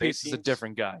 Meta World Peace is a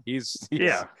different guy. He's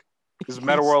yeah. He's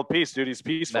Meta World Peace, dude. He's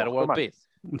peaceful. Meta World Peace.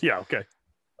 Yeah, okay.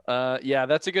 Yeah,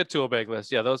 that's a good tool bag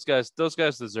list. Yeah, those guys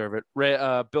deserve it. Ray,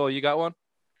 Bill, you got one?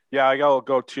 Yeah, I gotta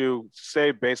go to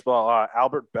say baseball.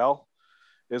 Albert Bell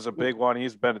is a big one.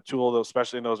 He's been a tool,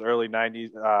 especially in those early '90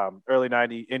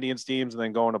 Indians teams, and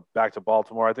then going back to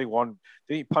Baltimore. I think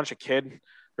did he punch a kid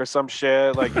or some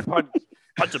shit? Like he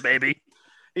punch a baby.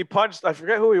 He punched. I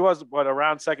forget who he was, but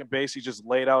around second base, he just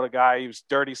laid out a guy. He was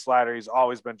dirty slider. He's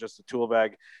always been just a tool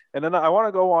bag. And then I want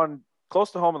to go on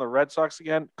close to home in the Red Sox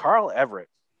again. Carl Everett.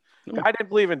 Guy didn't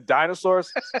believe in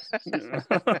dinosaurs.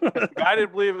 Guy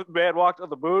didn't believe man walked on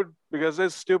the moon because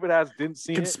his stupid ass didn't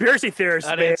see Conspiracy theorist.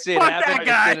 I didn't see it happen. That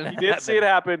guy. He didn't see it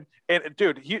happen. And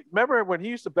dude, remember when he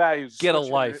used to bat? He was get a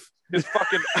life. His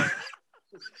fucking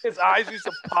his eyes used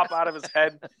to pop out of his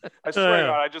head. I swear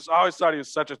to God, I always thought he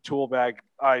was such a tool bag.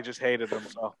 I just hated him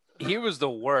so. He was the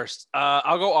worst.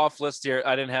 I'll go off list here.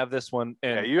 I didn't have this one.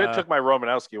 And, yeah, you had took my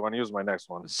Romanowski one. He was my next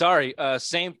one. Sorry.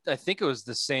 Same. I think it was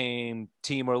the same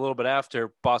team or a little bit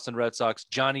after Boston Red Sox.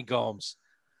 Johnny Gomes.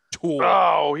 Tool.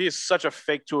 Oh, he's such a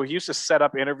fake tool. He used to set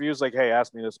up interviews like, "Hey,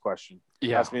 ask me this question."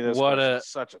 Yeah. Ask me this. What question.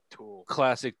 Such a tool.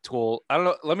 Classic tool. I don't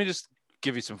know. Let me just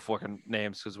give you some fucking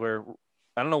names because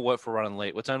I don't know what for running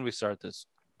late. What time do we start this,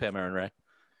 Pam, Aaron, Ray?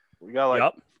 We got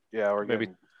like, yeah, we're maybe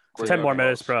 10 more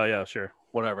minutes, probably. Yeah, sure.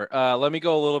 Whatever. Let me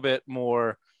go a little bit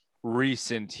more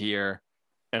recent here,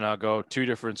 and I'll go two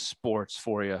different sports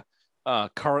for you.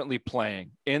 Currently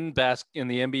playing in the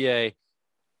NBA,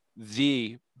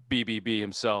 the BBB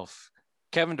himself,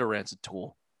 Kevin Durant's a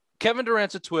tool. Kevin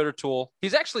Durant's a Twitter tool.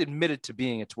 He's actually admitted to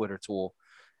being a Twitter tool.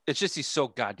 It's just he's so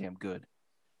goddamn good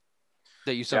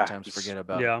that you sometimes forget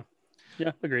about. Yeah.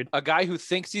 Yeah, agreed. A guy who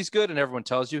thinks he's good and everyone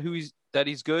tells you that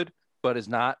he's good, but is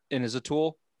not and is a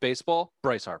tool. Baseball,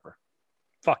 Bryce Harper.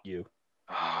 Fuck you.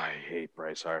 Oh, I hate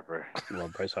Bryce Harper. I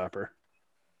love Bryce Harper.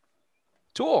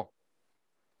 Tool.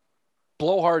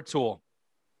 Blowhard tool.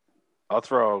 I'll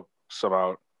throw some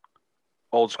out.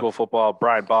 Old school football.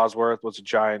 Brian Bosworth was a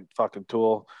giant fucking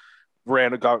tool.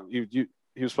 He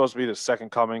was supposed to be the second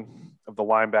coming of the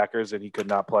linebackers, and he could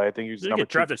not play. I think he was number 2.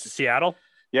 Drafted to Seattle.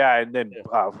 Yeah, and then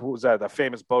who was that? The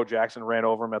famous Bo Jackson ran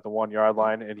over him at the 1 yard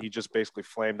line, and he just basically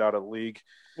flamed out of the league.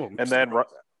 And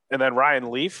then Ryan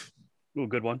Leaf. Ooh,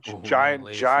 good one.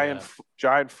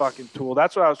 Giant fucking tool.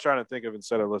 That's what I was trying to think of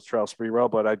instead of Latrell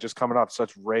Sprewell, but I just coming off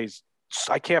such Ray's.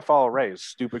 I can't follow Ray's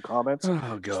stupid comments. Oh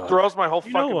god, just throws my whole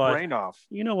fucking brain off.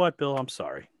 You know what, Bill? I'm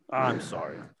sorry.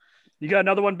 You got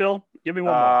another one, Bill? Give me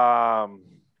one more.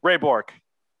 Ray Bork.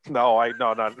 No.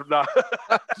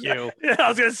 You. Yeah, I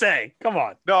was gonna say, come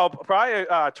on. No, probably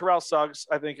Terrell Suggs.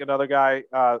 I think another guy.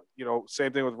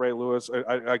 Same thing with Ray Lewis.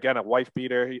 Again, a wife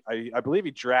beater. I believe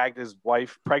he dragged his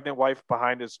pregnant wife,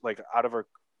 behind his out of her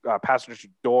passenger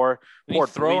door. Did he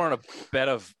throw her on a bed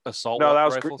of assault? No, that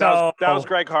was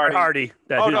Greg Hardy. Hardy.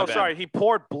 Sorry. He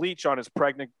poured bleach on his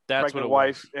pregnant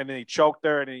wife, and then he choked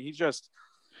her, and he just.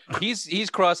 He's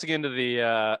crossing into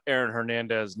the Aaron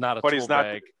Hernandez, not a tool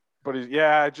bag. But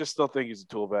I just still think he's a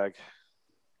tool bag.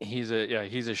 He's a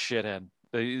shithead.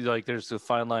 There's a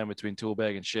fine line between tool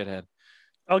bag and shithead.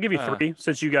 I'll give you three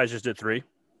since you guys just did three.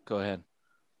 Go ahead.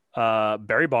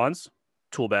 Barry Bonds,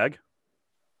 tool bag.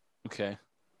 Okay.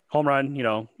 Home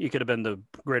run, he could have been the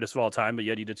greatest of all time, but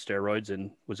yet he did steroids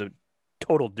and was a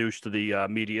total douche to the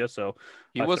media. So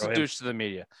he was a douche to the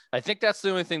media. I think that's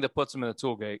the only thing that puts him in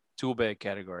the tool bag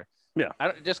category. Yeah.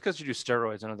 Just because you do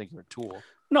steroids, I don't think you're a tool.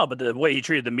 No, but the way he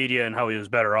treated the media and how he was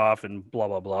better off and blah,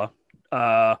 blah,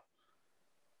 blah.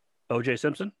 O.J.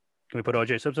 Simpson? Can we put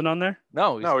O.J. Simpson on there?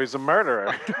 No, he's a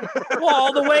murderer.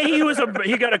 Well, the way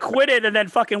he got acquitted and then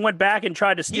fucking went back and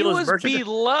tried to steal his virtue. He was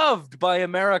beloved by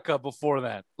America before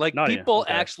that. Like, people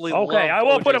actually loved I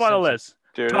won't put him on the list.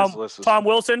 Dude, Tom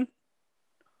Wilson?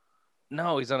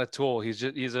 No, he's on a tool. He's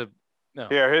a no.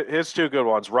 Here, here's two good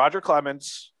ones. Roger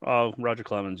Clemens. Oh, Roger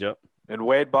Clemens, yep. And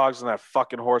Wade Boggs and that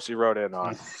fucking horse he rode in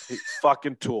on.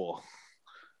 Fucking tool.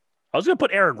 I was going to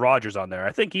put Aaron Rodgers on there.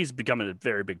 I think he's becoming a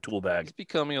very big tool bag. He's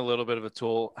becoming a little bit of a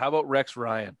tool. How about Rex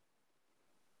Ryan?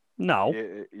 No.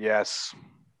 Yes.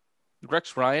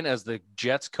 Rex Ryan as the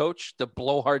Jets coach, the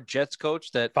blowhard Jets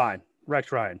coach. Fine.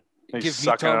 Rex Ryan. He's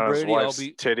sucking on Brady, his wife's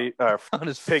titty, on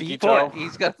his pinky feet. toe.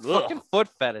 He's got a fucking foot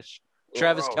fetish.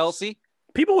 Travis Kelce.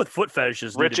 People with foot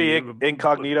fetishes. Richie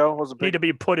Incognito was need to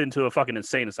be put into a fucking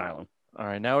insane asylum. All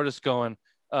right, now we're just going.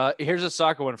 Here's a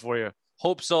soccer one for you.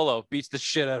 Hope Solo beats the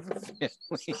shit out of her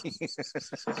family.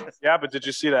 Yeah, but did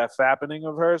you see that fappening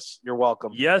of hers? You're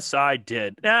welcome. Yes, I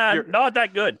did. Not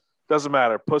that good. Doesn't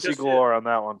matter. Pussy galore on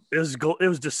that one. It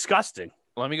was disgusting.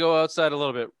 Let me go outside a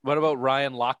little bit. What about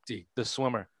Ryan Lochte, the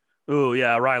swimmer? Oh,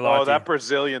 yeah, Ryan Lochte. Oh, that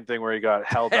Brazilian thing where he got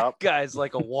held up. That guy's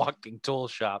like a walking tool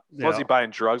shop. Yeah. Was he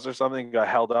buying drugs or something? He got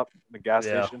held up in the gas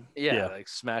station? Yeah, like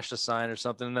smashed a sign or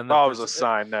something. And then it was a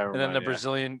sign. Never mind, then the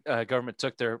Brazilian government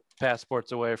took their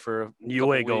passports away for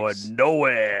You ain't going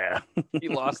nowhere. He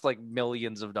lost like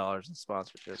millions of dollars in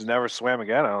sponsorships. He never swam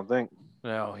again, I don't think.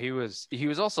 No, he was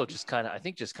also just kind of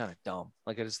dumb.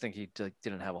 Like, I just think he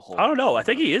didn't have a whole. I don't know. I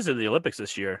think he is in the Olympics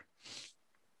this year.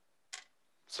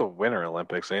 It's the Winter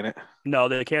Olympics, ain't it? No,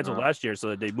 they canceled last year,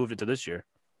 so they moved it to this year.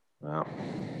 No.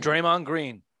 Draymond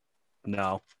Green.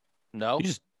 No.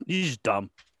 He's just dumb.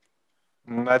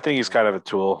 I think he's kind of a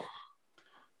tool.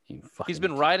 He's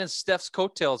been riding Steph's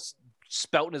coattails,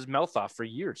 spouting his mouth off for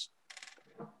years.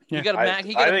 Yeah. He got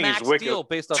a max deal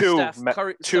based on Steph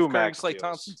Curry and Klay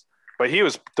Thompson. But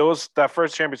that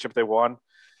first championship they won,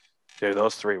 dude,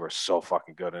 those three were so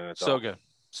fucking good in it. So good.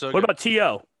 What about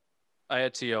T.O.? I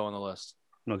had T.O. on the list.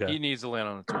 Okay. He needs to land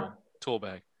on a tool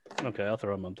bag. Okay, I'll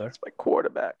throw him up there. It's my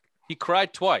quarterback. He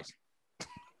cried twice.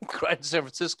 He cried in San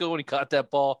Francisco when he caught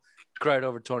that ball. He cried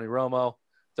over Tony Romo,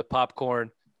 the popcorn,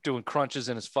 doing crunches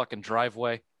in his fucking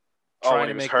driveway. Trying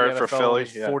to make hurt for Philly.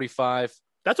 45.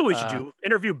 That's what we should do.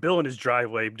 Interview Bill in his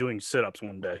driveway doing sit-ups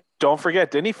one day. Don't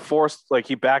forget, didn't he force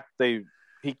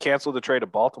he canceled the trade to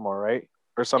Baltimore, right?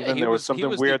 Or something. Yeah, there was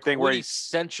something weird thing where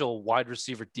essential wide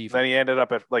receiver diva. Then he ended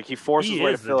up at he forced his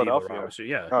way to Philadelphia.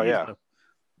 Yeah. Oh yeah.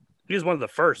 He's one of the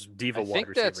first diva wide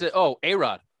receivers. That's it. Oh,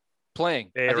 A-Rod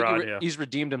playing. A-Rod, he's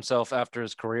redeemed himself after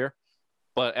his career,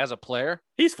 but as a player,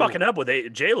 he's fucking up with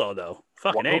J-Lo though.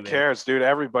 Fucking who cares, dude?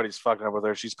 Everybody's fucking up with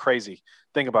her. She's crazy.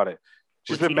 Think about it.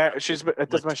 She's been married. She's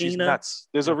nuts.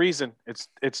 There's a reason.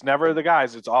 It's never the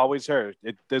guys. It's always her.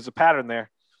 There's a pattern there.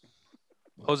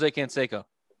 Jose Canseco.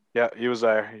 Yeah, he was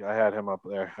there. I had him up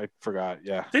there. I forgot.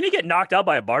 Yeah. Didn't he get knocked out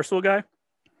by a Barstool guy?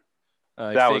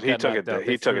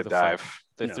 He took a dive.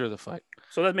 They threw the fight.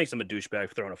 So that makes him a douchebag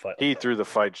for throwing a fight. He threw the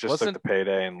fight, took the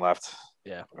payday and left.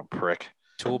 Yeah. A prick.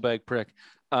 Toolbag prick.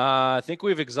 I think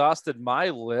we've exhausted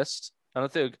my list. I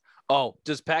don't think. Oh,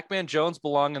 does Pac-Man Jones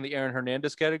belong in the Aaron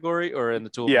Hernandez category or in the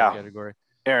toolbag category?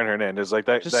 Aaron Hernandez, like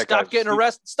that. Just stop getting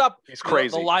arrested. Stop. He's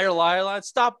crazy. The liar line.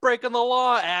 Stop breaking the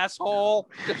law,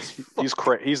 asshole.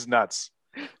 He's nuts.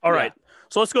 All right.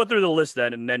 So let's go through the list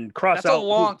then, and then cross out. That's a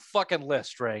long fucking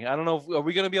list, Ray. I don't know. Are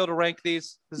we going to be able to rank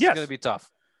these? This is going to be tough.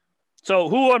 So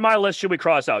who on my list should we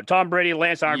cross out? Tom Brady,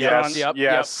 Lance Armstrong.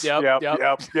 Yes. Yep.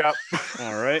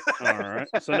 All right.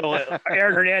 So no,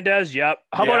 Aaron Hernandez. Yep.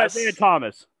 How about Isaiah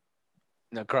Thomas?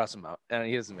 No, cross him out. And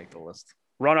he doesn't make the list.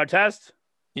 Ron Artest.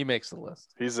 He makes the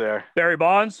list. He's there. Barry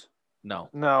Bonds.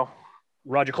 No.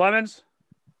 Roger Clemens.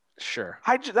 Sure.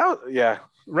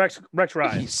 Rex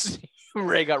Ryan.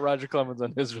 Ray got Roger Clemens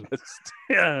on his list.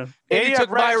 Yeah. And you took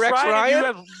my Rex Ryan. You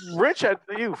have Rich at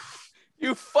you.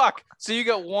 You fuck. So you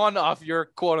got one off your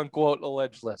quote unquote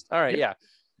alleged list. All right. Yeah.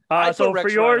 So Rex for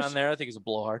yours Ryan on there, I think he's a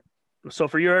blowhard. So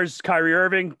for yours, Kyrie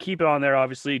Irving, keep it on there.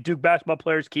 Obviously, Duke basketball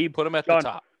players, put him at the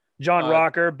top. John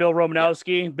Rocker, Bill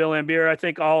Romanowski, Bill Lambier. I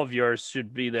think all of yours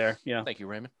should be there. Yeah. Thank you,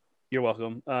 Raymond. You're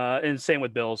welcome. And same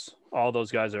with Bill's. All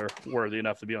those guys are worthy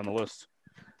enough to be on the list.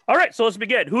 All right, so let's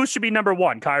begin. Who should be number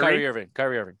one? Kyrie Irving.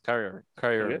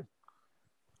 Okay.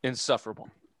 Insufferable.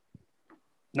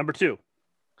 Number two.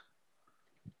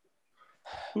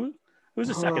 Who's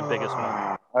the second biggest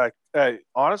one?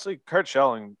 Honestly, Kurt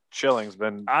Schilling's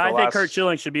been. I think Kurt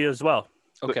Schilling should be as well.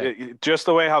 Okay. Just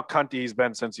the way how cunty he's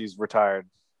been since he's retired.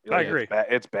 I agree.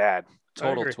 It's bad.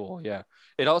 Total tool. Yeah.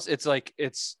 It's like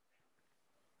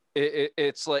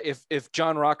if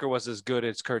John Rocker was as good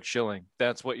as Kurt Schilling,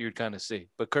 that's what you'd kind of see.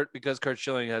 But because Kurt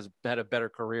Schilling has had a better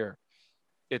career,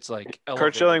 it's like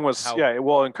Kurt Schilling was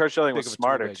and Kurt Schilling was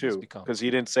smarter too because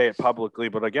he didn't say it publicly.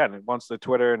 But again, once the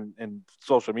Twitter and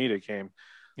social media came,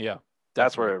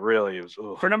 that's where it really was.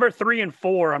 Ugh. For number 3 and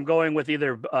 4, I'm going with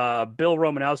either Bill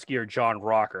Romanowski or John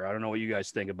Rocker. I don't know what you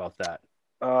guys think about that.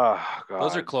 Oh, God.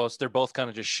 Those are close. They're both kind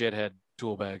of just shithead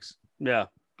tool bags. Yeah,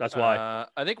 that's why.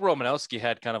 I think Romanowski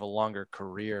had kind of a longer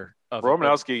career.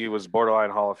 Romanowski was borderline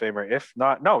Hall of Famer. If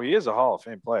not, no, he is a Hall of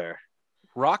Fame player.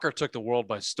 Rocker took the world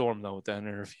by storm, though, with that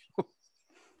interview.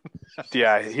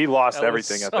 Yeah, he lost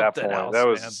everything at that point. That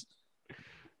was,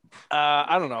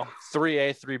 I don't know,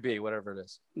 3A, 3B, whatever it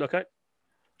is. Okay.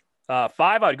 5,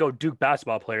 I'd go Duke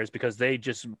basketball players because they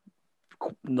just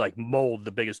like mold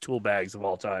the biggest tool bags of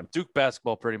all time. Duke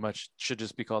basketball pretty much should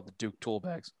just be called the Duke tool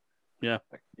bags. Yeah.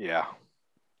 Yeah.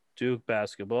 Duke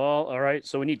basketball. All right.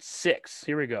 So we need 6.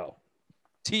 Here we go.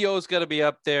 T.O.'s got to be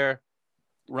up there.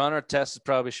 Ron Artest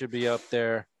probably should be up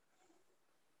there.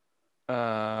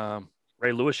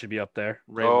 Ray Lewis should be up there.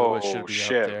 Lewis should be up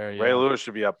there. Yeah. Ray Lewis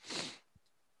should be up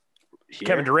here.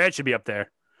 Kevin Durant should be up there.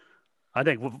 I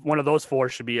think one of those 4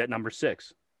 should be at number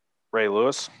 6. Ray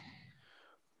Lewis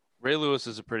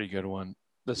is a pretty good one.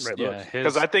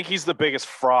 Because I think he's the biggest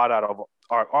fraud out of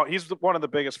he's one of the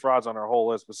biggest frauds on our whole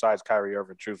list besides Kyrie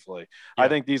Irving, truthfully. Yeah. I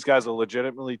think these guys are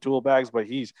legitimately tool bags, but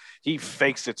he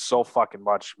fakes it so fucking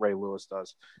much, Ray Lewis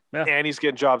does. Yeah. And he's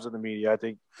getting jobs in the media. I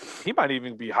think he might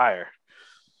even be higher.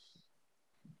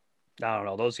 I don't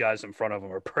know. Those guys in front of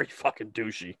him are pretty fucking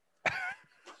douchey.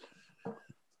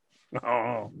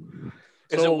 Oh.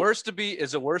 Is it worse to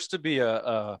be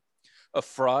a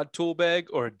fraud tool bag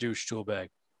or a douche tool bag?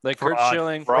 Like Kurt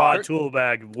Schilling, fraud tool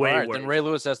bag, way worse. Then Ray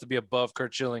Lewis has to be above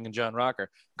Kurt Schilling and John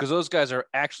Rocker because those guys are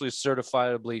actually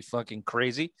certifiably fucking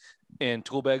crazy and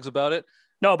tool bags about it.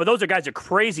 No, but those are guys are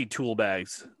crazy tool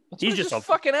bags. He's just a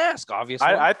fucking ass, obviously.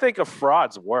 I think a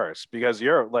fraud's worse because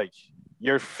you're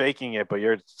faking it, but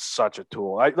you're such a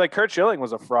tool. Like Kurt Schilling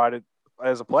was a fraud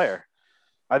as a player.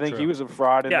 I think he was a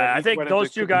fraud. And I think those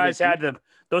two guys had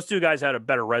a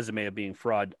better resume of being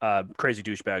fraud, crazy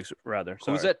douchebags rather.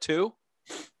 Sorry. Who's that 2?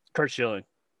 Kurt Schilling.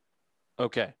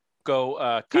 Okay.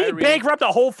 Go Kyrie. He bankrupt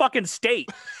the whole fucking state.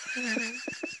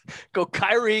 Go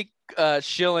Kyrie,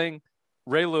 Schilling,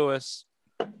 Ray Lewis,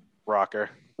 Rocker,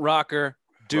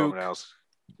 Duke,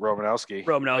 Romanowski.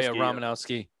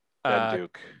 Romanowski.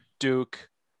 Duke.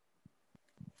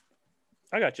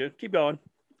 I got you. Keep going.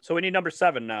 So we need number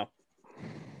 7 now.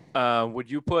 Would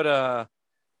you put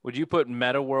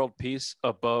Meta World Peace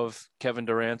above Kevin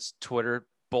Durant's Twitter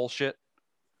bullshit?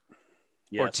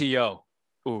 Yes. Or T.O.?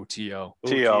 Ooh, T.O.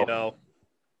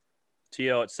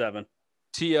 T.O. at 7.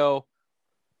 T.O.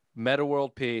 Meta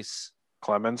World Peace.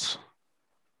 Clemens.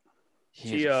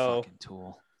 He's a fucking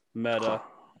tool. Meta.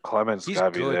 Clemens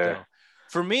gotta be there. Though.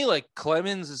 For me, like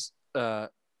Clemens is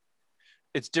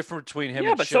it's different between him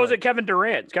and but Schilling. so is it Kevin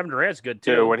Durant. Kevin Durant's good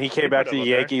too. Dude, when he came back to the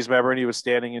Yankees, remember when he was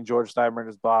standing in George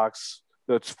Steinbrenner's box?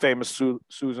 The famous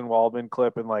Susan Waldman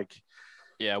clip and like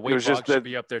Wade Boggs should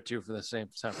be up there too for the same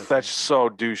time. That's so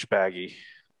douchebaggy.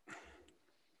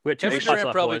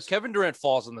 Kevin Durant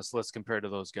falls on this list compared to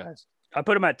those guys. I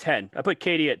put him at 10. I put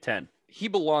KD at 10. He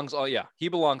belongs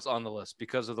on the list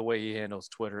because of the way he handles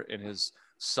Twitter and his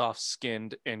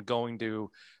soft-skinned and going to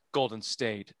Golden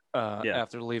State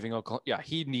after leaving Oklahoma. Yeah,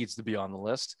 he needs to be on the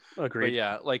list. Agreed.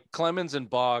 But like Clemens and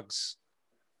Boggs,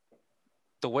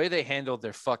 the way they handled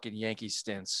their fucking Yankee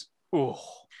stints. Ooh.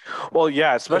 Well,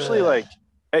 yeah, especially like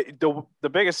the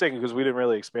biggest thing, because we didn't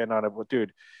really expand on it, but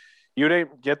dude, you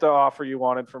didn't get the offer you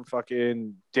wanted from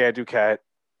fucking Dan Duquette,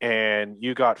 and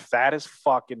you got fat as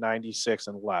fuck in 96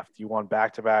 and left. You won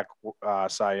back-to-back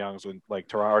Cy Youngs with like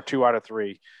Toronto, or 2 out of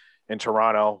 3 in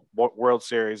Toronto, World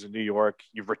Series in New York.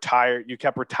 You've retired. You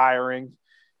kept retiring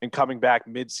and coming back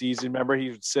mid-season. Remember, he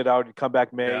would sit out and come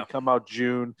back May, come out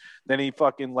June. Then he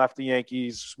fucking left the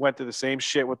Yankees, went to the same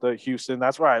shit with the Houston.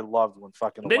 That's where I loved when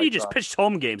fucking. Then he just pitched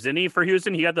home games, didn't he? For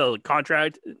Houston, he got the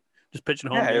contract, just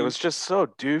pitching home. Yeah, games. It was just so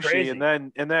douchey. Crazy. And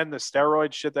then the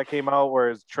steroid shit that came out,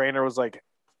 where his trainer was like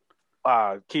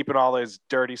keeping all his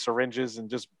dirty syringes and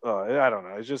just I don't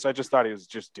know. I just thought he was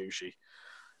just douchey.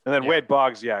 And then Yeah. Wade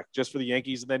Boggs, just for the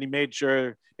Yankees. And then he made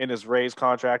sure in his Rays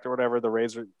contract or whatever, the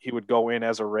Rays, he would go in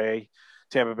as a Ray,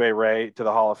 Tampa Bay Ray, to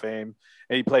the Hall of Fame.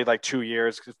 And he played like 2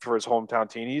 years for his hometown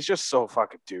team. He's just so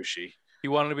fucking douchey. He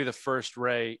wanted to be the first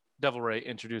Devil Ray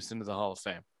introduced into the Hall of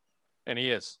Fame. And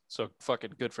he is. So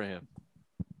fucking good for him.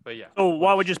 But yeah. So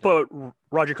why would you just put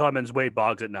Roger Clemens, Wade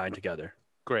Boggs at 9 together?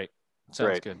 Great.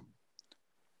 Sounds Great. good.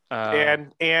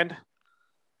 And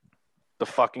the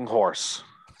fucking horse.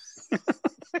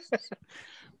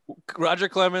 Roger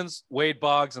Clemens, Wade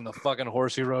Boggs, and the fucking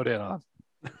horse he rode in on.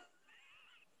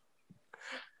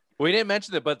 We didn't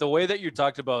mention it, but the way that you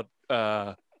talked about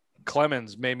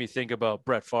Clemens made me think about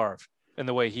Brett Favre and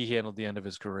the way he handled the end of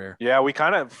his career. Yeah, we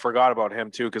kind of forgot about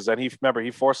him too, because then he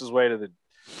forced his way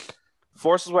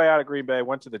out of Green Bay,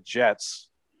 went to the Jets,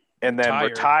 and then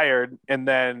retired, and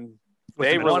then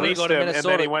they released him, and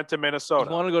then he went to Minnesota.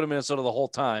 He wanted to go to Minnesota the whole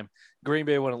time. Green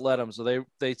Bay wouldn't let him, so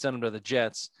they sent him to the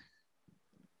Jets.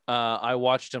 I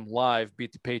watched him live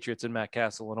beat the Patriots and Matt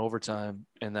Castle in overtime.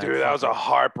 And that was a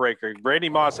heartbreaker. Randy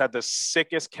Moss had the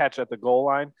sickest catch at the goal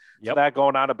line. Yep. That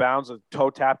going out of bounds, and toe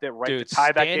tapped it to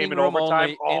tie that game in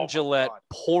overtime. In Gillette,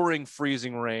 pouring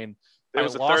freezing rain. It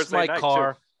was a Thursday night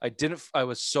car. Too. I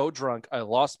was so drunk. I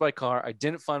lost my car. I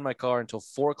didn't find my car until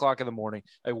 4:00 in the morning.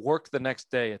 I worked the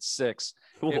next day at 6.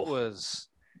 Ooh. It was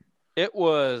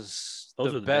Those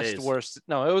the are the best, days. worst.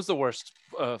 No, it was the worst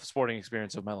sporting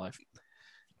experience of my life.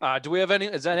 Do we have any?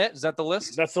 Is that it? Is that the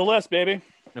list? That's the list, baby.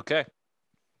 Okay.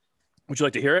 Would you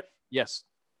like to hear it? Yes.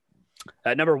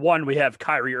 At number 1, we have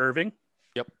Kyrie Irving.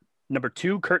 Yep. Number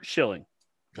 2, Kurt Schilling.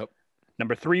 Yep.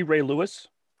 Number 3, Ray Lewis.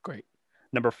 Great.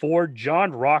 Number 4,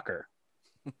 John Rocker.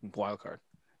 Wild card.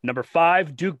 Number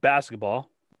 5, Duke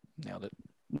basketball. Nailed it.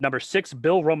 Number 6,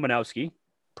 Bill Romanowski.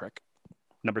 Prick.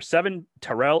 Number 7,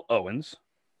 Terrell Owens.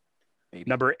 Maybe.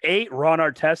 Number 8, Ron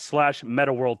Artest /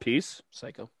 Meta World Peace.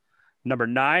 Psycho. Number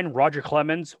 9, Roger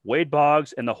Clemens, Wade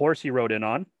Boggs, and the horse he rode in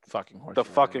on. Fucking horse. The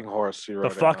fucking horse he rode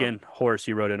The in fucking on. horse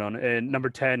he rode in on. And number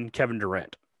 10, Kevin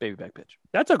Durant. Baby back pitch.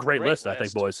 That's a great list, I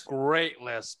think, boys. Great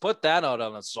list. Put that out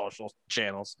on the social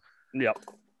channels. Yep.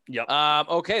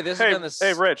 Okay, this has been the.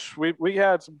 Hey, Rich, we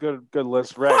had some good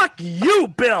lists. Ray, Fuck you,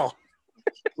 Bill.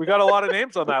 we got a lot of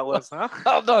names on that list, huh?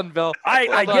 Well done, Bill.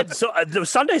 I get the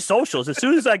Sunday socials. As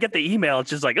soon as I get the email,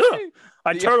 it's just like, ugh.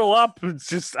 I turtle up. It's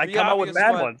just I come out with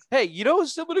bad ones. Hey, you know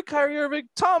who's similar to Kyrie Irving?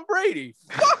 Tom Brady.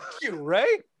 Fuck you, Ray.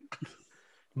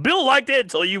 Bill liked it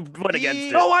until you went against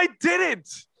it. No, I didn't.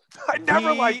 I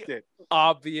never liked it.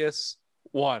 Obvious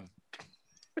one.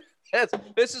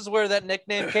 This is where that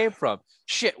nickname came from.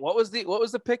 Shit, what was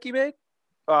the pick he made?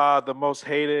 The most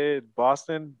hated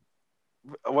Boston,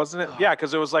 wasn't it? Yeah,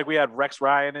 because it was like we had Rex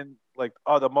Ryan and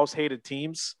the most hated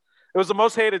teams. It was the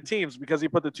most hated teams because he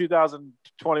put the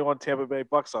 2021 Tampa Bay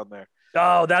Bucks on there.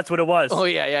 Oh, that's what it was. Oh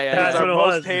yeah. That's what it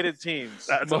most was. hated teams.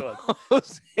 That's what it was.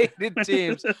 Most hated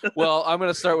teams. Well, I'm going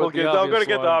to start with I'm going to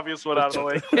get the obvious one out of the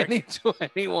way.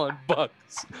 2021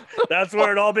 Bucks. That's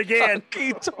where it all began. What are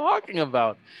you talking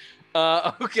about?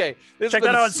 Okay. Check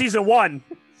that out in season 1.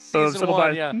 Season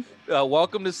 1, yeah.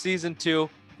 Welcome to season 2.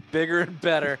 Bigger and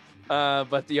better.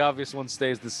 But the obvious one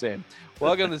stays the same.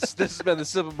 Welcome to this has been the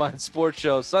Simple Mind Sports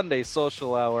Show, Sunday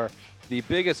Social Hour, the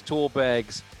biggest tool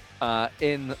bags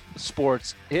in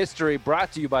sports history,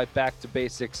 brought to you by Back to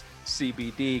Basics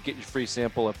CBD. Get your free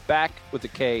sample at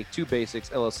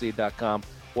back2basicsllc.com.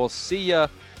 We'll see you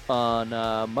on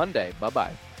Monday.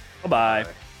 Bye-bye. Bye-bye.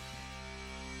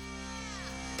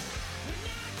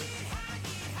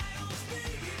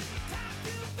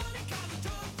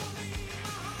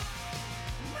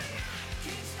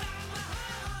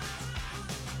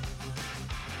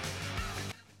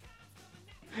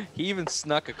 He even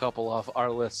snuck a couple off our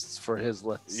lists for his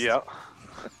list. Yep.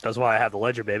 That's why I have the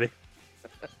ledger, baby.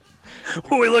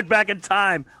 When we look back in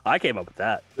time, I came up with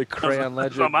that. The crayon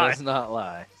ledger does not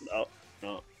lie.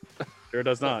 No. Sure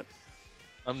does not.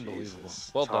 Unbelievable.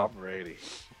 Jesus. Well Tom done. Brady.